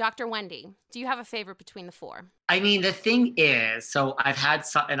 and Dr. Wendy, do you have a favorite between the four? I mean, the thing is, so I've had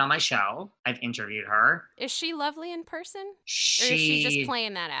Sutton on my show. I've interviewed her. Is she lovely in person? Or She, is she just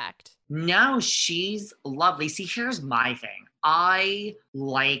playing that act? No, she's lovely. See, here's my thing. I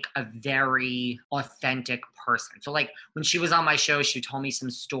like a very authentic person. So, like, when she was on my show, she told me some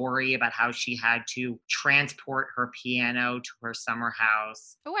story about how she had to transport her piano to her summer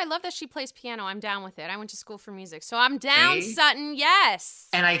house. Oh, I love that she plays piano. I'm down with it. I went to school for music. So I'm down, See? Sutton. Yes.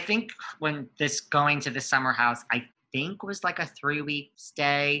 And I think when this going to the summer house, I think was like a 3-week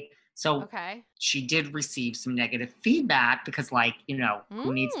stay. So Okay. she did receive some negative feedback because, like, you know,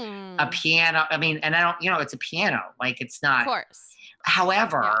 who needs a Mm, piano? I mean, and I don't, you know, it's a piano. Like, it's not. Of course.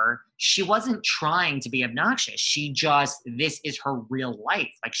 However, she wasn't trying to be obnoxious. She just, this is her real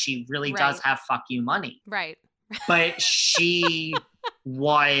life. Like, she really does Right. have fuck you money. Right. But she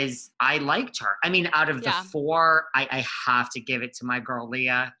I liked her. I mean, out of the Yeah. four, I have to give it to my girl,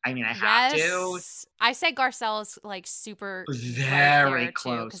 Leah. I mean, I have to. Yes. I say Garcelle is like super Very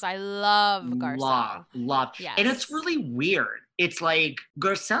close. because I love Garcelle. Love. Yes. And it's really weird. It's like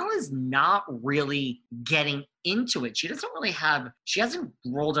Garcelle is not really getting into it. She hasn't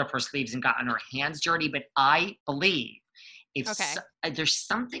rolled up her sleeves and gotten her hands dirty, but I believe Okay. there's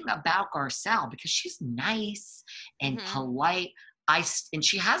something about Garcelle because she's nice and Mhm. polite. And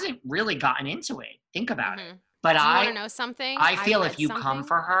she hasn't really gotten into it. Think about it. Mhm. But Do you want to I know something? I feel read if you come something.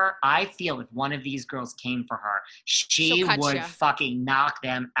 for her, I feel if one of these girls came for her, she She'll cut would ya. fucking knock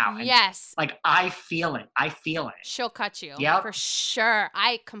them out. And, Yes. like, I feel it. I feel it. She'll cut you. Yep. For sure.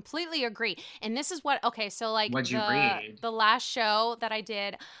 I completely agree. And this is what, okay, so like What'd you read? the last show that I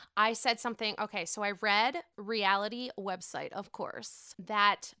did, I said something, okay, so I read reality website, of course,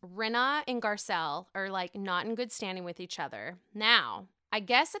 that Rinna and Garcelle are like not in good standing with each other. Now, I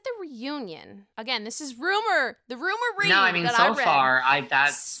guess at the reunion, again, this is rumor, the rumor read No, I mean, that so I read. far,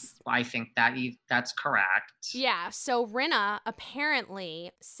 that's I think that's correct. Yeah, so Rinna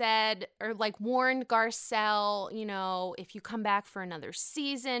apparently said, or like warned Garcelle, you know, if you come back for another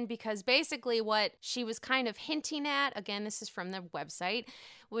season, because basically what she was kind of hinting at, again, this is from the website,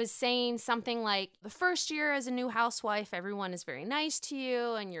 was saying something like, the first year as a new housewife, everyone is very nice to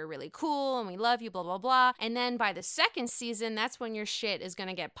you and you're really cool and we love you, blah, blah, blah. And then by the second season, that's when your shit is going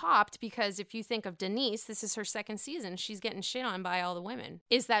to get popped, because if you think of Denise, this is her second season. She's getting shit on by all the women.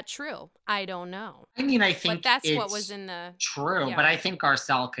 Is that true? I don't know. I mean, I think but that's it's what was in the true, yeah. but I think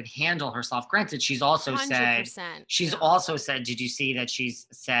Garcelle could handle herself. Granted, she's also 100%, said, also said, did you see that she's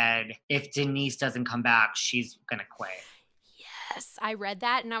said if Denise doesn't come back, she's gonna quit? Yes, I read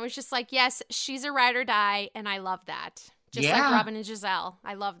that and I was just like, yes, she's a ride or die, and I love that. Just like Robin and Giselle.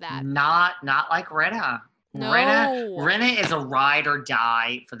 I love that. Not like Rinna. No. Rinna is a ride or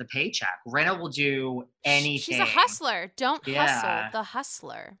die for the paycheck. Rinna will do anything. She's a hustler. Don't hustle. The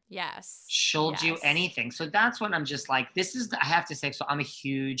hustler. Yes. She'll do anything. So that's when I'm just like, I have to say, so I'm a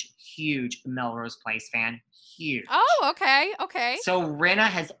huge, huge Melrose Place fan. Huge. Oh, okay. Okay. So Rinna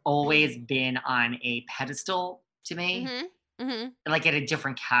has always been on a pedestal to me. Mm-hmm. Mm-hmm. Like in a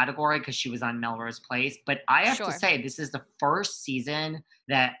different category because she was on Melrose Place. But I have to say, this is the first season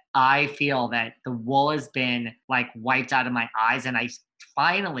that I feel that the wool has been like wiped out of my eyes, and I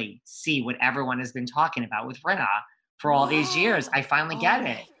finally see what everyone has been talking about with Rinna for all these years. I finally get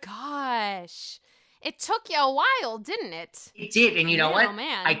it. Oh my gosh. It took you a while, didn't it? It did. And you know what?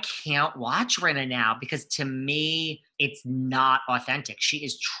 Man. I can't watch Rinna now because to me, it's not authentic. She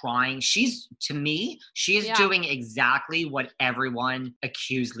is trying. To me, she is doing exactly what everyone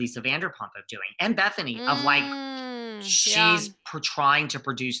accused Lisa Vanderpump of doing. And Bethany of like, she's trying to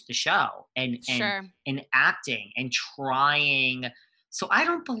produce the show and acting and trying. So I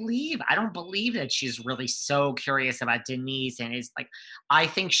don't believe that she's really so curious about Denise, and it's like, I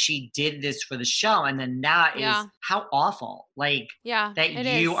think she did this for the show, and then that is how awful. Like that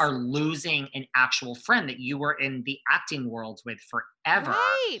you are losing an actual friend that you were in the acting world with forever.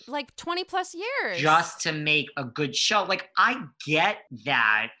 Right, like 20 plus years. Just to make a good show. Like I get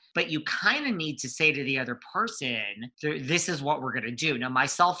that. But you kind of need to say to the other person, this is what we're going to do. Now, my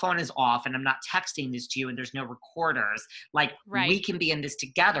cell phone is off and I'm not texting this to you and there's no recorders. Like, we can be in this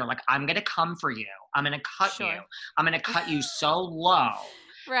together. Like, I'm going to come for you. I'm going to cut you. I'm going to cut you so low.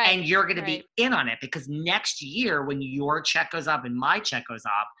 Right. And you're going to be in on it because next year when your check goes up and my check goes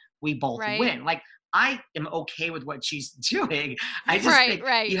up, we both win. Like, I am okay with what she's doing. I just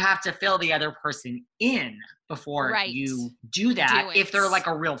think you have to fill the other person in before you do that if they're like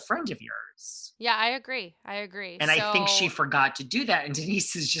a real friend of yours. Yeah, I agree. And I think she forgot to do that. And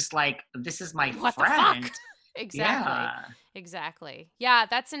Denise is just like, this is my what friend. The fuck? Exactly. Yeah,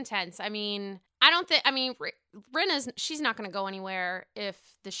 that's intense. I mean, she's not going to go anywhere if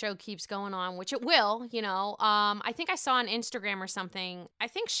the show keeps going on, which it will, you know. I think I saw on Instagram or something. I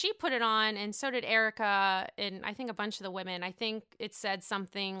think she put it on, and so did Erica, and I think a bunch of the women. I think it said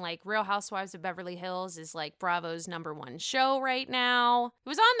something like Real Housewives of Beverly Hills is like Bravo's #1 show right now. It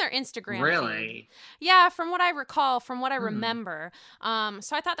was on their Instagram feed. Yeah, from what I recall, from what I remember.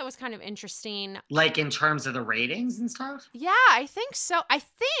 So I thought that was kind of interesting. Like in terms of the ratings and stuff? Yeah, I think so. I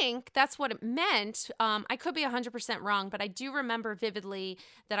think that's what it meant. I could be 100% wrong, but I do remember vividly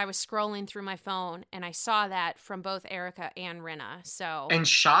that I was scrolling through my phone and I saw that from both Erica and Rinna. So, and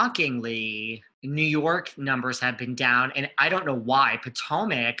shockingly, New York numbers have been down, and I don't know why.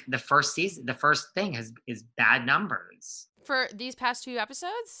 Potomac, the first thing is bad numbers. For these past 2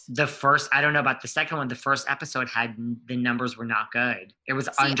 episodes? I don't know about the second one. The first episode the numbers were not good. It was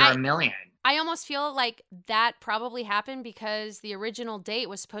under 1 million. I almost feel like that probably happened because the original date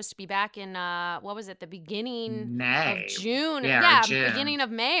was supposed to be back in, the beginning May. Of June. June. Beginning of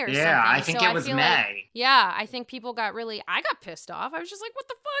May or something. Yeah, I think it was May. I think people I got pissed off. I was just like, what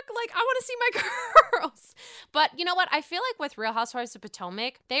the fuck? Like, I want to see my girls. But you know what? I feel like with Real Housewives of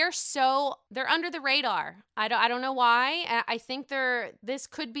Potomac, they're under the radar. I don't know why. I think this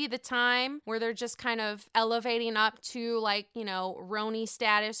could be the time where they're just kind of elevating up to like, you know, Roni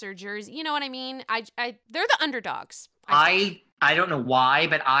status or Jersey. You know what I mean? They're the underdogs. I don't know why,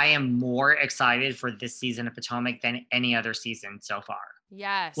 but I am more excited for this season of Potomac than any other season so far.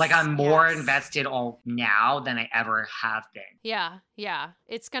 Yes. Like I'm more invested now than I ever have been. Yeah.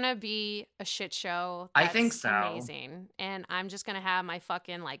 It's going to be a shit show. I think so. Amazing. And I'm just going to have my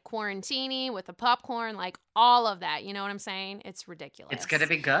fucking like quarantini with the popcorn, like all of that. You know what I'm saying? It's ridiculous. It's going to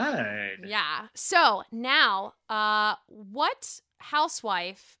be good. Yeah. So now, what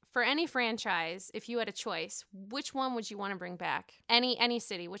housewife for any franchise, if you had a choice, which one would you want to bring back? Any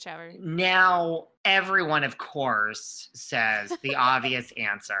city, whichever. Now, everyone, of course, says the obvious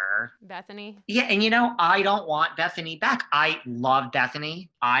answer. Bethany? Yeah, and I don't want Bethany back. I love Bethany.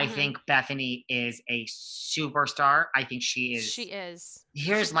 I Mhm. think Bethany is a superstar. I think she is. She is.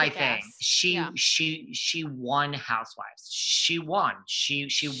 Here's She's my kick-ass. thing. She Yeah. she won Housewives. She won. She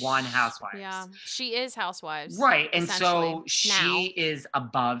won Housewives. Yeah, she is Housewives. Right. And so essentially, she is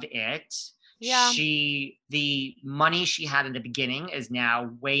above it. Yeah. The money she had in the beginning is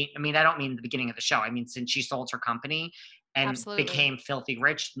now I mean, I don't mean the beginning of the show. I mean, since she sold her company and Absolutely. became filthy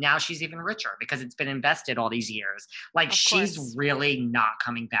rich, now she's even richer because it's been invested all these years. Like, Of she's course. really not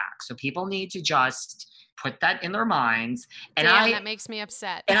coming back. So people need to just put that in their minds. And Damn, that makes me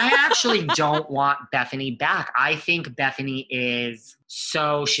upset. and I actually don't want Bethany back. I think Bethany is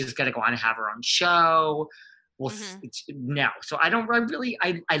she's going to go on and have her own show. Well, no. So I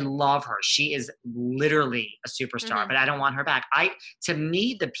love her. She is literally a superstar, Mhm. but I don't want her back. To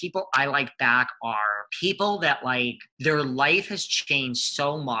me, the people I like back are people that like their life has changed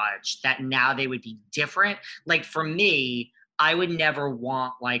so much that now they would be different. Like for me, I would never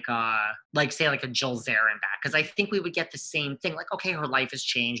want say a Jill Zarin back, because I think we would get the same thing. Like, okay, her life has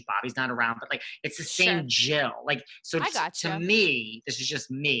changed. Bobby's not around, but like it's the Sure. same Jill. Like, so I gotcha. to me, this is just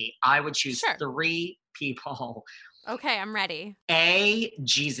me. I would choose Sure. 3 people. Okay, I'm ready. A,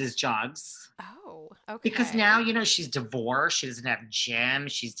 Jesus Jugs. Oh, okay. Because now, she's divorced. She doesn't have Jim.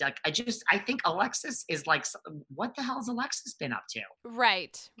 She's like, I think Alexis is like, what the hell has Alexis been up to?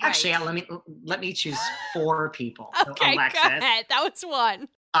 Right. Actually, right. let me choose 4 people. So Okay, Alexis. go ahead. That was one.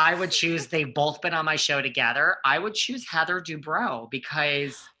 I would choose, they've both been on my show together. I would choose Heather Dubrow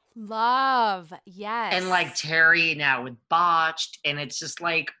because, Love. Yes. and like Terry now with Botched. And it's just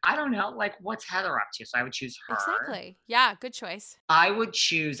like, I don't know, like what's Heather up to? So I would choose her. Exactly. Yeah, good choice. I would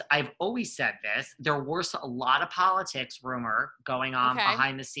choose, I've always said this, there was a lot of politics rumor going on Okay.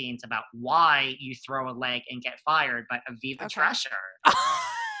 behind the scenes about why you throw a leg and get fired, but Aviva Okay. Drescher.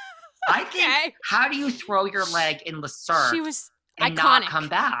 I think, Okay. how do you throw your leg in the surf She was and iconic. not come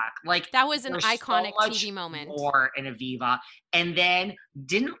back? Like, That was an there's iconic so much TV moment. more in Aviva, and then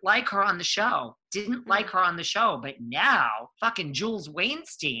didn't like her on the show. But now, fucking Jules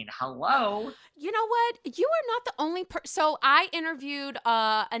Weinstein. Hello. You know what? You are not the only person. So I interviewed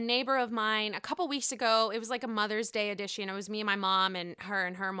a neighbor of mine a couple weeks ago. It was like a Mother's Day edition. It was me and my mom and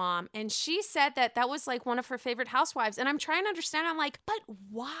her mom. And she said that was like one of her favorite housewives. And I'm trying to understand. I'm like, but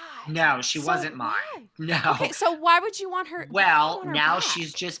why? No, she So wasn't why? mine. No. Okay, so why would you want her? Well, want her now back?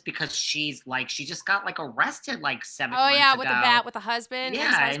 she's just, because she's like, she just got like arrested like 7 Oh months yeah, ago. with the bat, with the husband. Yeah,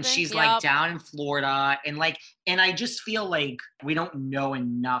 ex-husband. and she's Yep. like down in Florida, and I just feel like we don't know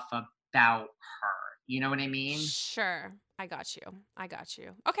enough about her. You know what I mean? Sure. I got you.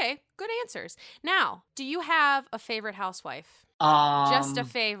 Okay, good answers. Now, do you have a favorite housewife? Just a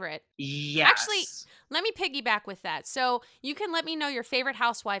favorite. Yes. Actually, let me piggyback with that. So you can let me know your favorite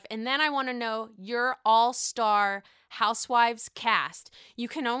housewife, and then I want to know your all-star housewives cast. You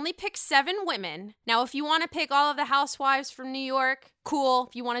can only pick 7 women. Now, if you want to pick all of the housewives from New York, cool.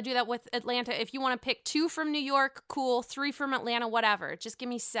 If you want to do that with Atlanta, if you want to pick 2 from New York, cool. 3 from Atlanta, whatever. Just give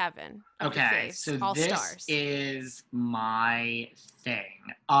me 7. of your Okay, faves, so all this stars. is my thing.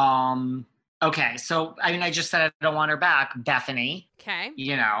 Okay, so I mean, I just said I don't want her back. Bethany, Okay.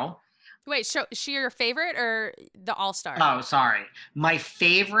 Wait, so is she your favorite or the all-star? Oh, sorry. My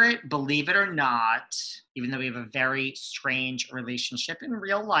favorite, believe it or not, even though we have a very strange relationship in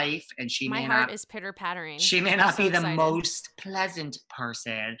real life, and My heart is pitter-pattering. she may not so be the excited. most pleasant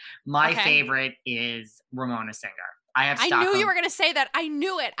person. My Okay. favorite is Ramona Singer. I knew you were going to say that. I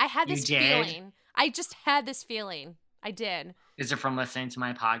knew it. I had You this did? feeling. I just had this feeling. I did. Is it from listening to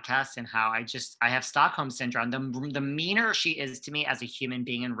my podcast and how I have Stockholm syndrome? The meaner she is to me as a human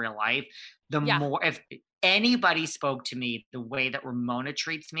being in real life, the Yeah. more, if anybody spoke to me the way that Ramona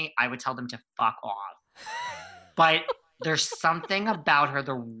treats me, I would tell them to fuck off. But there's something about her,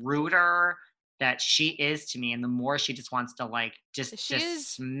 the ruder that she is to me, and the more she just wants to like just She is-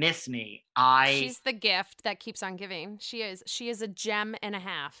 dismiss me. She's the gift that keeps on giving. She is a gem and a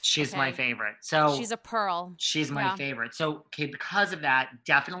half. She's my okay? favorite. So She's a pearl. she's my Yeah. favorite. So okay, because of that,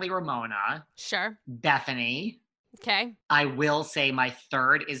 definitely Ramona, Sure. Bethany. Okay. I will say my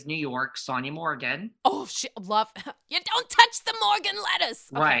third is New York, Sonia Morgan. Oh, love. You don't touch the Morgan lettuce.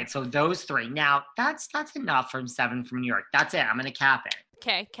 Okay. Right. So those 3. Now that's enough from 7 from New York. That's it. I'm gonna cap it.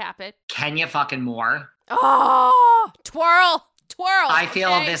 Okay, cap it. Kenya fucking Moore. Oh, twirl. I feel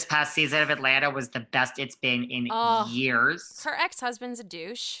okay? this past season of Atlanta was the best it's been in Oh. years. Her ex-husband's a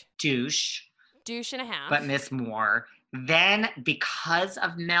douche. Douche. Douche and a half. But Miss Moore. Then because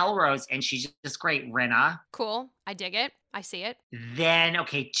of Melrose, and she's just great, Rinna. Cool. I dig it. I see it. Then,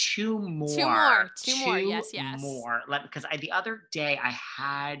 okay, two more. Two more. Yes. More. Because the other day I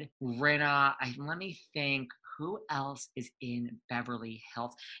had Rinna. Let me think. Who else is in Beverly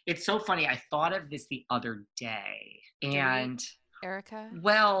Hills? It's so funny. I thought of this the other day. And Erica?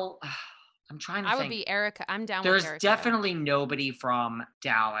 Well, I'm trying to think. I would be Erica. I'm down There's with Erica. definitely nobody from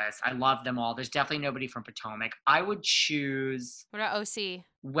Dallas. I love them all. There's definitely nobody from Potomac. I would choose. What about OC?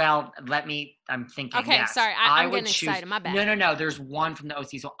 Well, I'm thinking. Okay, yes. sorry. I'm would getting excited. My bad. No. There's one from the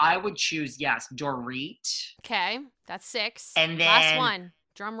OC. So I would choose, yes, Dorit. Okay, that's 6. And then last one.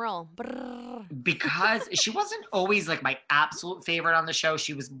 Drum roll. Brrr. Because she wasn't always like my absolute favorite on the show.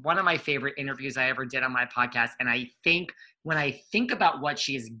 She was one of my favorite interviews I ever did on my podcast. And I think when I think about what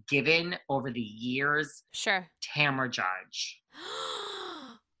she has given over the years, sure, Tamra Judge.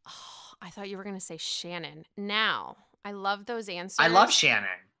 Oh, I thought you were going to say Shannon. Now, I love those answers. I love Shannon,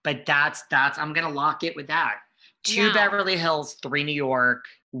 but that's I'm going to lock it with that. 2 Beverly Hills, 3 New York,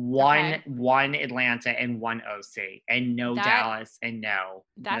 1 Atlanta, and 1 OC, and no Dallas, and no.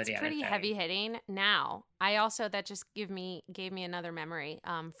 That's pretty heavy hitting. Now, I also that just gave me another memory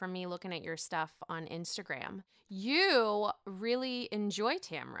from me looking at your stuff on Instagram. You really enjoy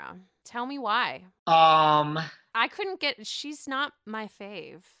Tamra. Tell me why. I couldn't get. She's not my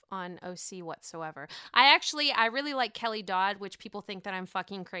fave on OC whatsoever. I really like Kelly Dodd, which people think that I'm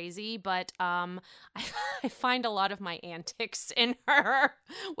fucking crazy, but I find a lot of my antics in her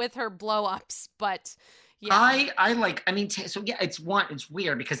with her blow ups. But yeah, it's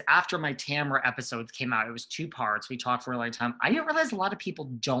weird because after my Tamra episodes came out, it was 2 parts. We talked for a long time. I didn't realize a lot of people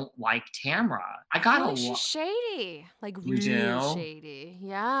don't like Tamra. I got a lot. She's shady, like you really do? shady.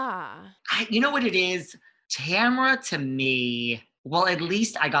 Yeah. You know what it is? Tamra, to me, well, at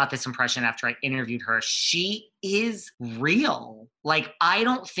least I got this impression after I interviewed her. She is real. Like, I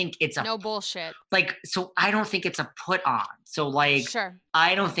don't think it's no bullshit. Like, so I don't think it's a put on. So, like, sure.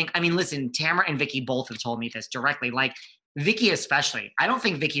 I don't think, listen, Tamra and Vicky both have told me this directly. Like, Vicky especially. I don't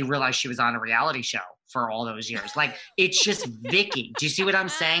think Vicky realized she was on a reality show for all those years. Like, it's just Vicky. Do you see what I'm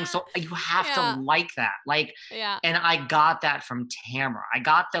saying? So you have to like that. Like, and I got that from Tamra. I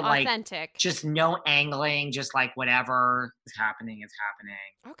got the authentic. Just no angling, just like whatever is happening is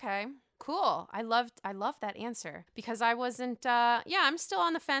happening. Okay. Cool. I loved that answer because I wasn't I'm still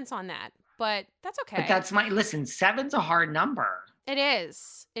on the fence on that. But that's okay. But that's listen, 7's a hard number. It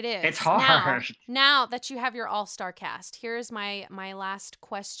is. It's hard. Now that you have your all-star cast, here's my last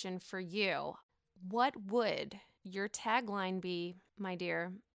question for you. What would your tagline be, my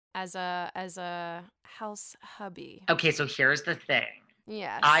dear, as a house hubby? Okay, so here's the thing.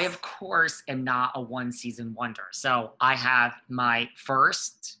 Yes. I, of course, am not a 1-season wonder. So I have my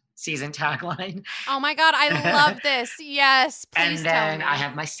first season tagline. Oh my God, I love this. Yes, please tell me. And then I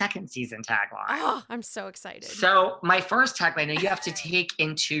have my second season tagline. Oh, I'm so excited. So my first tagline, now you have to take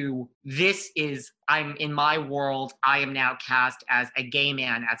into, I'm in my world, I am now cast as a gay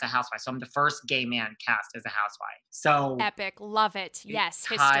man as a housewife. So I'm the first gay man cast as a housewife. So epic, love it. Yes,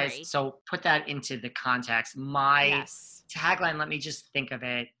 history. So put that into the context. My tagline, let me just think of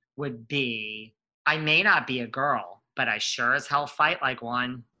it, would be, I may not be a girl, but I sure as hell fight like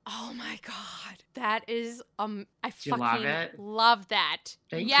one. Oh my God. That is, I you fucking love that.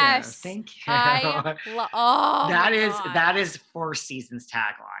 Thank you. Thank you. That is first season's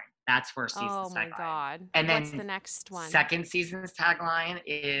tagline. That's first season's tagline. Oh my God. And then what's the next one? Second season's tagline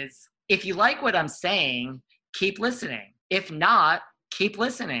is, if you like what I'm saying, keep listening. If not, keep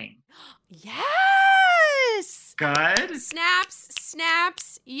listening. Yes. Good.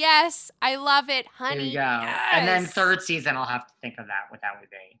 Snaps. Yes. I love it, honey. There you go. Yes. And then third season, I'll have to think of what that would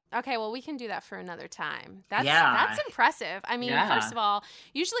be. Okay, well, we can do that for another time. That's impressive. First of all,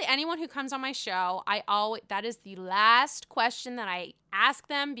 usually anyone who comes on my show, that is the last question that I ask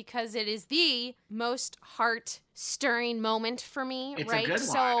them because it is the most heart-stirring moment for me, it's right? A good one.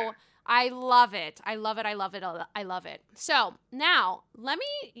 So I love it. I love it. So now let me,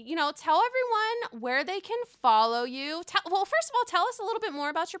 tell everyone where they can follow you. First of all, tell us a little bit more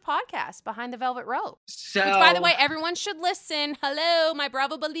about your podcast, Behind the Velvet Rope. So, which, by the way, everyone should listen. Hello, my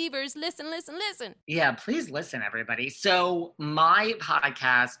Bravo believers. Listen. Yeah, please listen, everybody. So my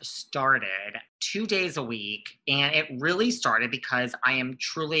podcast started 2 days a week, and it really started because I am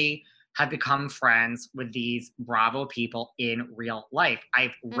truly have become friends with these Bravo people in real life.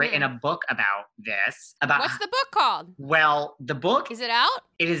 I've written a book about this. What's the book called? Well, the book... Is it out?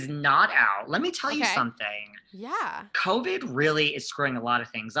 It is not out. Let me tell you something. Yeah. COVID really is screwing a lot of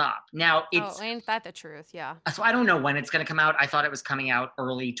things up. Now, it's Oh, ain't that the truth? Yeah. so I don't know when it's going to come out. I thought it was coming out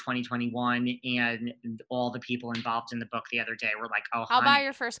early 2021, and all the people involved in the book the other day were like, "Oh, I'll buy honey."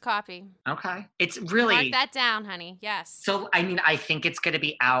 your first copy. Okay, it's Mark really that down, honey. Yes. so. I mean, I think it's going to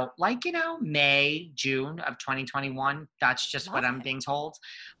be out like May, June of 2021. That's just what Love I'm it. being told.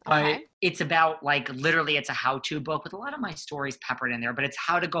 But Okay. it's about like literally, it's a how-to book with a lot of my stories peppered in there. But it's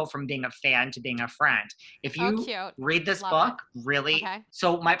how to go from being a fan to being a friend. If Oh, you cute. read this Love book, really. Okay.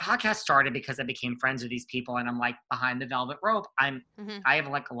 So my podcast started because I became friends with these people, and I'm like behind the velvet rope. Hmm. I have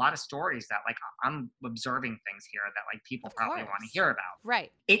like a lot of stories that like I'm observing things here that like people Of probably want to course. hear about.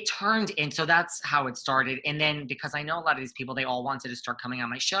 Right. It turned in, so that's how it started. And then because I know a lot of these people, they all wanted to start coming on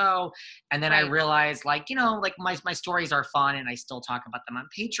my show. And then I Right. realized like, like my stories are fun and I still talk about them on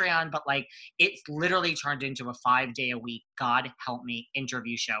Patreon, but like it's literally turned into a 5-day a week, God help me,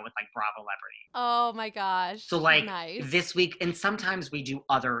 interview show with like Bravo Celebrity. Oh my gosh. So like nice. this week, and sometimes we do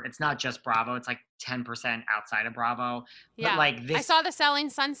other, it's not just Bravo, it's like 10% outside of Bravo. Yeah. But like this, I saw the Selling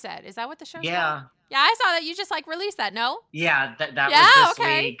Sunset. Is that what the show's called? yeah. Yeah, I saw that. You just like released that. No. Yeah, that Yeah, was this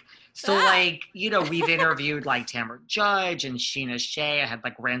okay. week. So Ah. like, we've interviewed like Tamara Judge and Sheena Shea. I had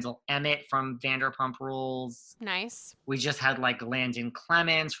like Randall Emmett from Vanderpump Rules. Nice. We just had like Landon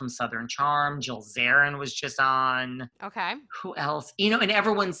Clemens from Southern Charm. Jill Zarin was just on. Okay. Who else? And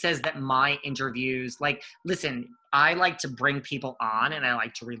everyone says that my interviews, like, listen, I like to bring people on and I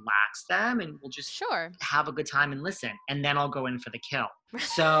like to relax them and we'll just Sure. have a good time and listen. And then I'll go in for the kill.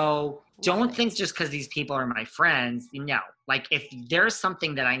 So don't it. think just because these people are my friends, like if there's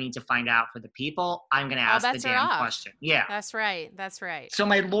something that I need to find out for the people, I'm going to ask the bets are damn off. question. Yeah. That's right. That's right. So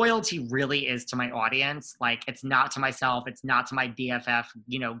my loyalty really is to my audience. Like it's not to myself. It's not to my BFF,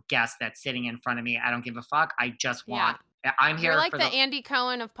 guest that's sitting in front of me. I don't give a fuck. I just want, I'm here You're like for the Andy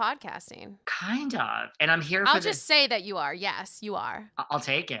Cohen of podcasting. kind of, and I'm here for I'll just say that you are. Yes, you are. I'll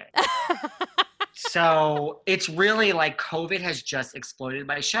take it. So it's really like COVID has just exploded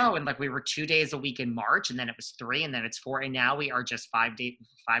my show. And like we were 2 days a week in March, and then it was 3, and then it's 4. And now we are just 5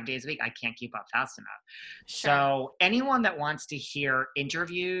 days a week. I can't keep up fast enough. Sure. So anyone that wants to hear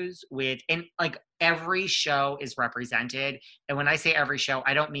interviews and like every show is represented. And when I say every show,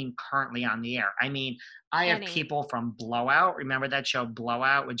 I don't mean currently on the air. I mean, I have people from Blowout. Remember that show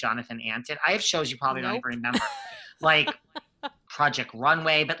Blowout with Jonathan Antin? I have shows you probably don't even remember. Like Project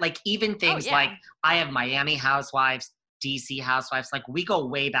Runway, but like even things like I have Miami Housewives, DC Housewives, like we go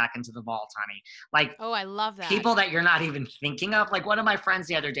way back into the vault, honey. Like, oh, I love that. People that you're not even thinking of. Like one of my friends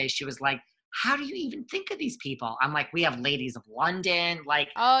the other day, she was like, how do you even think of these people? I'm like, we have Ladies of London. Like,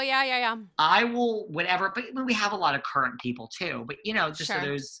 oh yeah. I will, whatever, but we have a lot of current people too. But just Sure.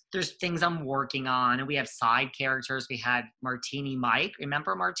 so there's things I'm working on, and we have side characters. We had Martini Mike.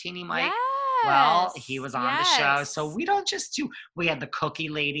 Remember Martini Mike? Yes. Well, he was on the show. Yes. So we don't just we had the cookie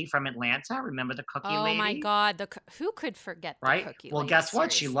lady from Atlanta. Remember the cookie lady? Oh my God. Who could forget the Right? cookie Well, lady? guess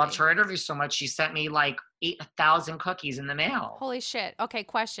what? She loved Seriously. her interview so much, she sent me like 8,000 cookies in the mail. Holy shit. Okay,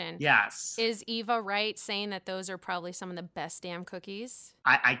 question. Yes. Is Eva right saying that those are probably some of the best damn cookies?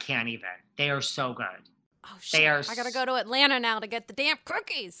 I can't even. They are so good. Oh shit. I gotta go to Atlanta now to get the damn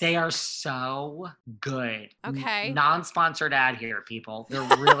cookies. They are so good. Okay. Non-sponsored ad here, people. They're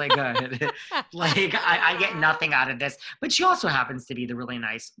really good. Like I get nothing out of this, but she also happens to be the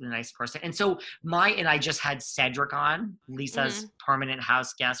nice person. And so I just had Cedric on, Lisa's permanent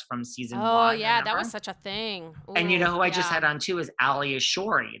house guest from season 1. Oh yeah, that remember? was such a thing. And you know who I just yeah. had on too is Ali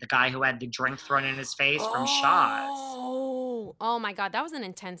Ashori, the guy who had the drink thrown in his face from Shaw's. Oh my God, that was an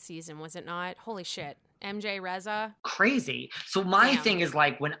intense season, was it not? Holy shit. MJ Reza. Crazy. So my Damn. thing is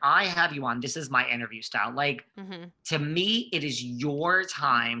like when I have you on, this is my interview style. Like to me, it is your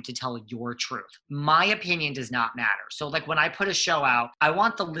time to tell your truth. My opinion does not matter. So like when I put a show out, I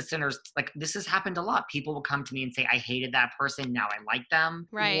want the listeners, like this has happened a lot. People will come to me and say, I hated that person. Now I like them.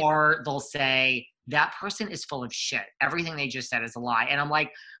 Right. Or they'll say, that person is full of shit. Everything they just said is a lie. And I'm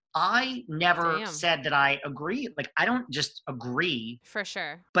like, I never said that I agree. Like, I don't just agree. For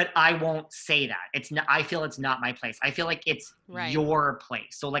sure. But I won't say that. It's not, I feel it's not my place. I feel like it's your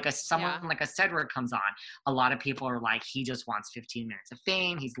place. So like someone like a Cedric comes on, a lot of people are like, he just wants 15 minutes of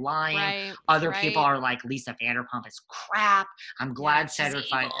fame. He's lying. Right. Other people are like, Lisa Vanderpump is crap. I'm glad Cedric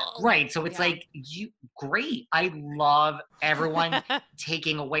right. So it's like, great. I love everyone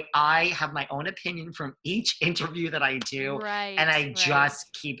taking away. I have my own opinion from each interview that I do. Right. And I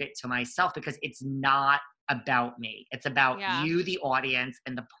just keep it to myself because it's not about me. It's about you, the audience,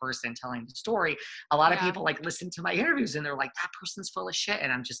 and the person telling the story. A lot of people like listen to my interviews and they're like, that person's full of shit.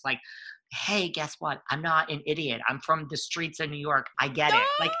 And I'm just like, hey, guess what? I'm not an idiot. I'm from the streets of New York. I get it.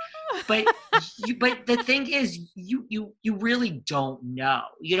 Like, but the thing is, you really don't know.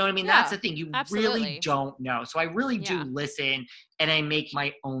 You know what I mean? That's the thing. You really don't know. So I really do listen and I make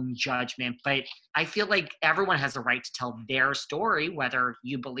my own judgment. But I feel like everyone has a right to tell their story, whether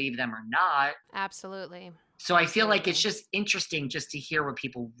you believe them or not. Absolutely. So I feel like it's just interesting just to hear what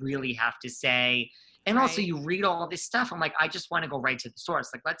people really have to say. And also you read all this stuff. I'm like, I just want to go right to the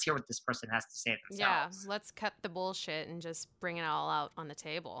source. Like, let's hear what this person has to say themselves. Yeah, let's cut the bullshit and just bring it all out on the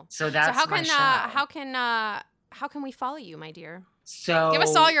table. So that's my show. How can we follow you, my dear? So give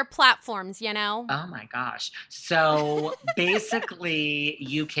us all your platforms, you know? Oh my gosh. So basically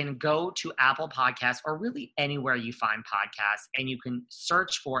you can go to Apple Podcasts or really anywhere you find podcasts and you can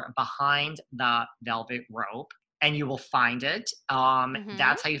search for Behind the Velvet Rope. And you will find it.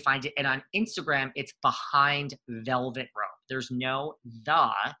 That's how you find it. And on Instagram, it's Behind Velvet Rope. There's no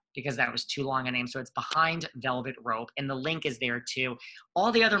the, because that was too long a name. So it's Behind Velvet Rope. And the link is there too.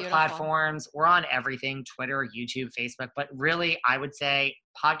 All the other platforms, we're on everything, Twitter, YouTube, Facebook. But really, I would say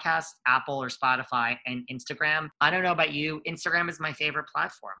podcast, Apple or Spotify, and Instagram. I don't know about you. Instagram is my favorite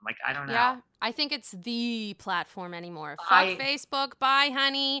platform. Like, I don't know. Yeah, I think it's the platform anymore. Fuck Facebook, bye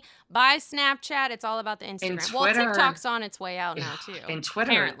honey, bye Snapchat. It's all about the Instagram. Twitter, well, TikTok's on its way out now too. In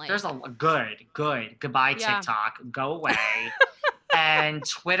Twitter, apparently. There's a goodbye TikTok, go away. And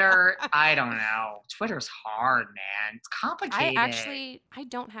Twitter, I don't know. Twitter's hard, man. It's complicated. I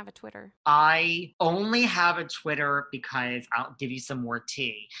don't have a Twitter. I only have a Twitter because I'll give you some more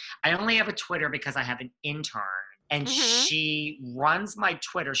tea. I only have a Twitter because I have an intern. And she runs my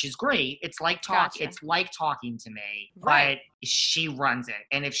Twitter. She's great. It's like It's like talking to me, but she runs it.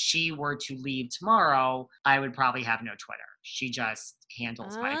 And if she were to leave tomorrow, I would probably have no Twitter. She just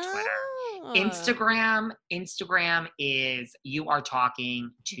handles my Twitter. Instagram is you are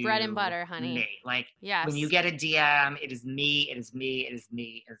talking to bread and butter, honey. Me. Like when you get a DM, it is me. It is me. It is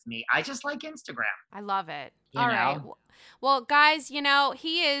me. It is me. I just like Instagram. I love it. All right. Well, guys, you know,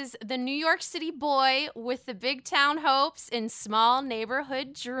 he is the New York City boy with the big town hopes and small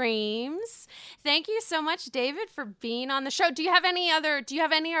neighborhood dreams. Thank you so much, David, for being on the show. Do you have any other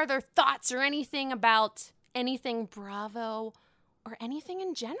thoughts or anything about anything Bravo or anything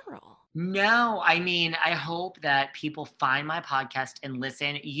in general? No, I mean, I hope that people find my podcast and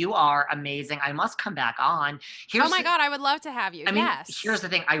listen. You are amazing. I must come back on. Oh my God, I would love to have you. I mean, here's the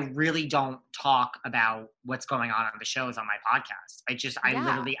thing. I really don't talk about what's going on the shows on my podcast.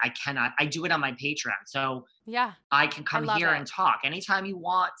 I cannot. I do it on my Patreon. So I can come here and talk anytime you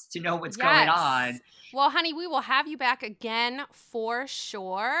want to know what's going on. Well, honey, we will have you back again for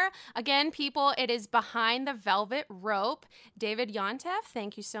sure. Again, people, it is Behind the Velvet Rope. David Yontef,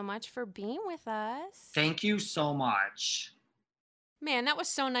 thank you so much for being with us. Thank you so much. Man, that was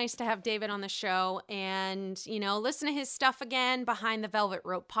so nice to have David on the show and, you know, listen to his stuff again, Behind the Velvet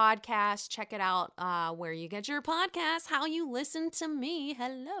Rope podcast. Check it out where you get your podcasts, how you listen to me.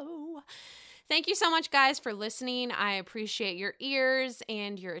 Hello. Thank you so much, guys, for listening. I appreciate your ears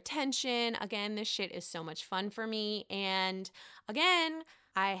and your attention. Again, this shit is so much fun for me. And again,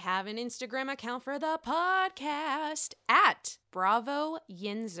 I have an Instagram account for the podcast at Bravo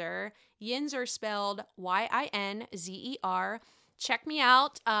Yinzer. Yinzer spelled Yinzer. Check me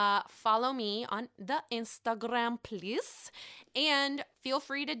out. Follow me on the Instagram, please. And feel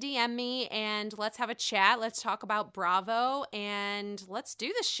free to DM me and let's have a chat. Let's talk about Bravo and let's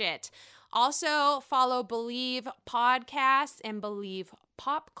do this shit. Also, follow Believe Podcasts and Believe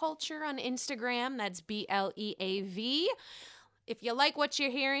Pop Culture on Instagram. That's BLEAV. If you like what you're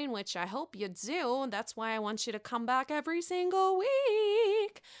hearing, which I hope you do, that's why I want you to come back every single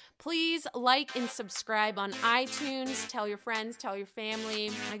week. Please like and subscribe on iTunes. Tell your friends, tell your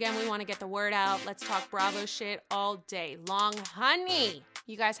family. Again, we want to get the word out. Let's talk Bravo shit all day long, honey.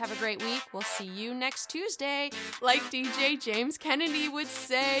 You guys have a great week. We'll see you next Tuesday. Like DJ James Kennedy would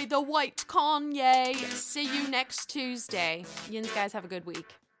say, the white Kanye. See you next Tuesday. You guys have a good week.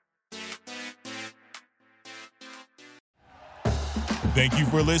 Thank you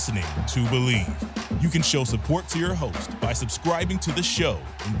for listening to Believe. You can show support to your host by subscribing to the show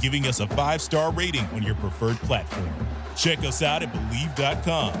and giving us a 5-star rating on your preferred platform. Check us out at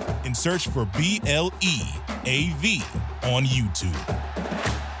Believe.com and search for BLEAV on YouTube.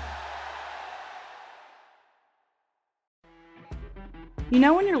 You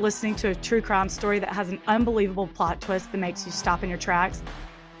know when you're listening to a true crime story that has an unbelievable plot twist that makes you stop in your tracks?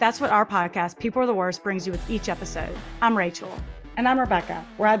 That's what our podcast, People Are the Worst, brings you with each episode. I'm Rachel. And I'm Rebecca.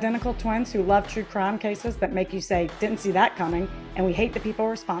 We're identical twins who love true crime cases that make you say, didn't see that coming, and we hate the people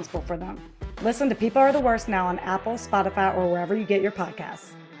responsible for them. Listen to People Are the Worst now on Apple, Spotify, or wherever you get your podcasts.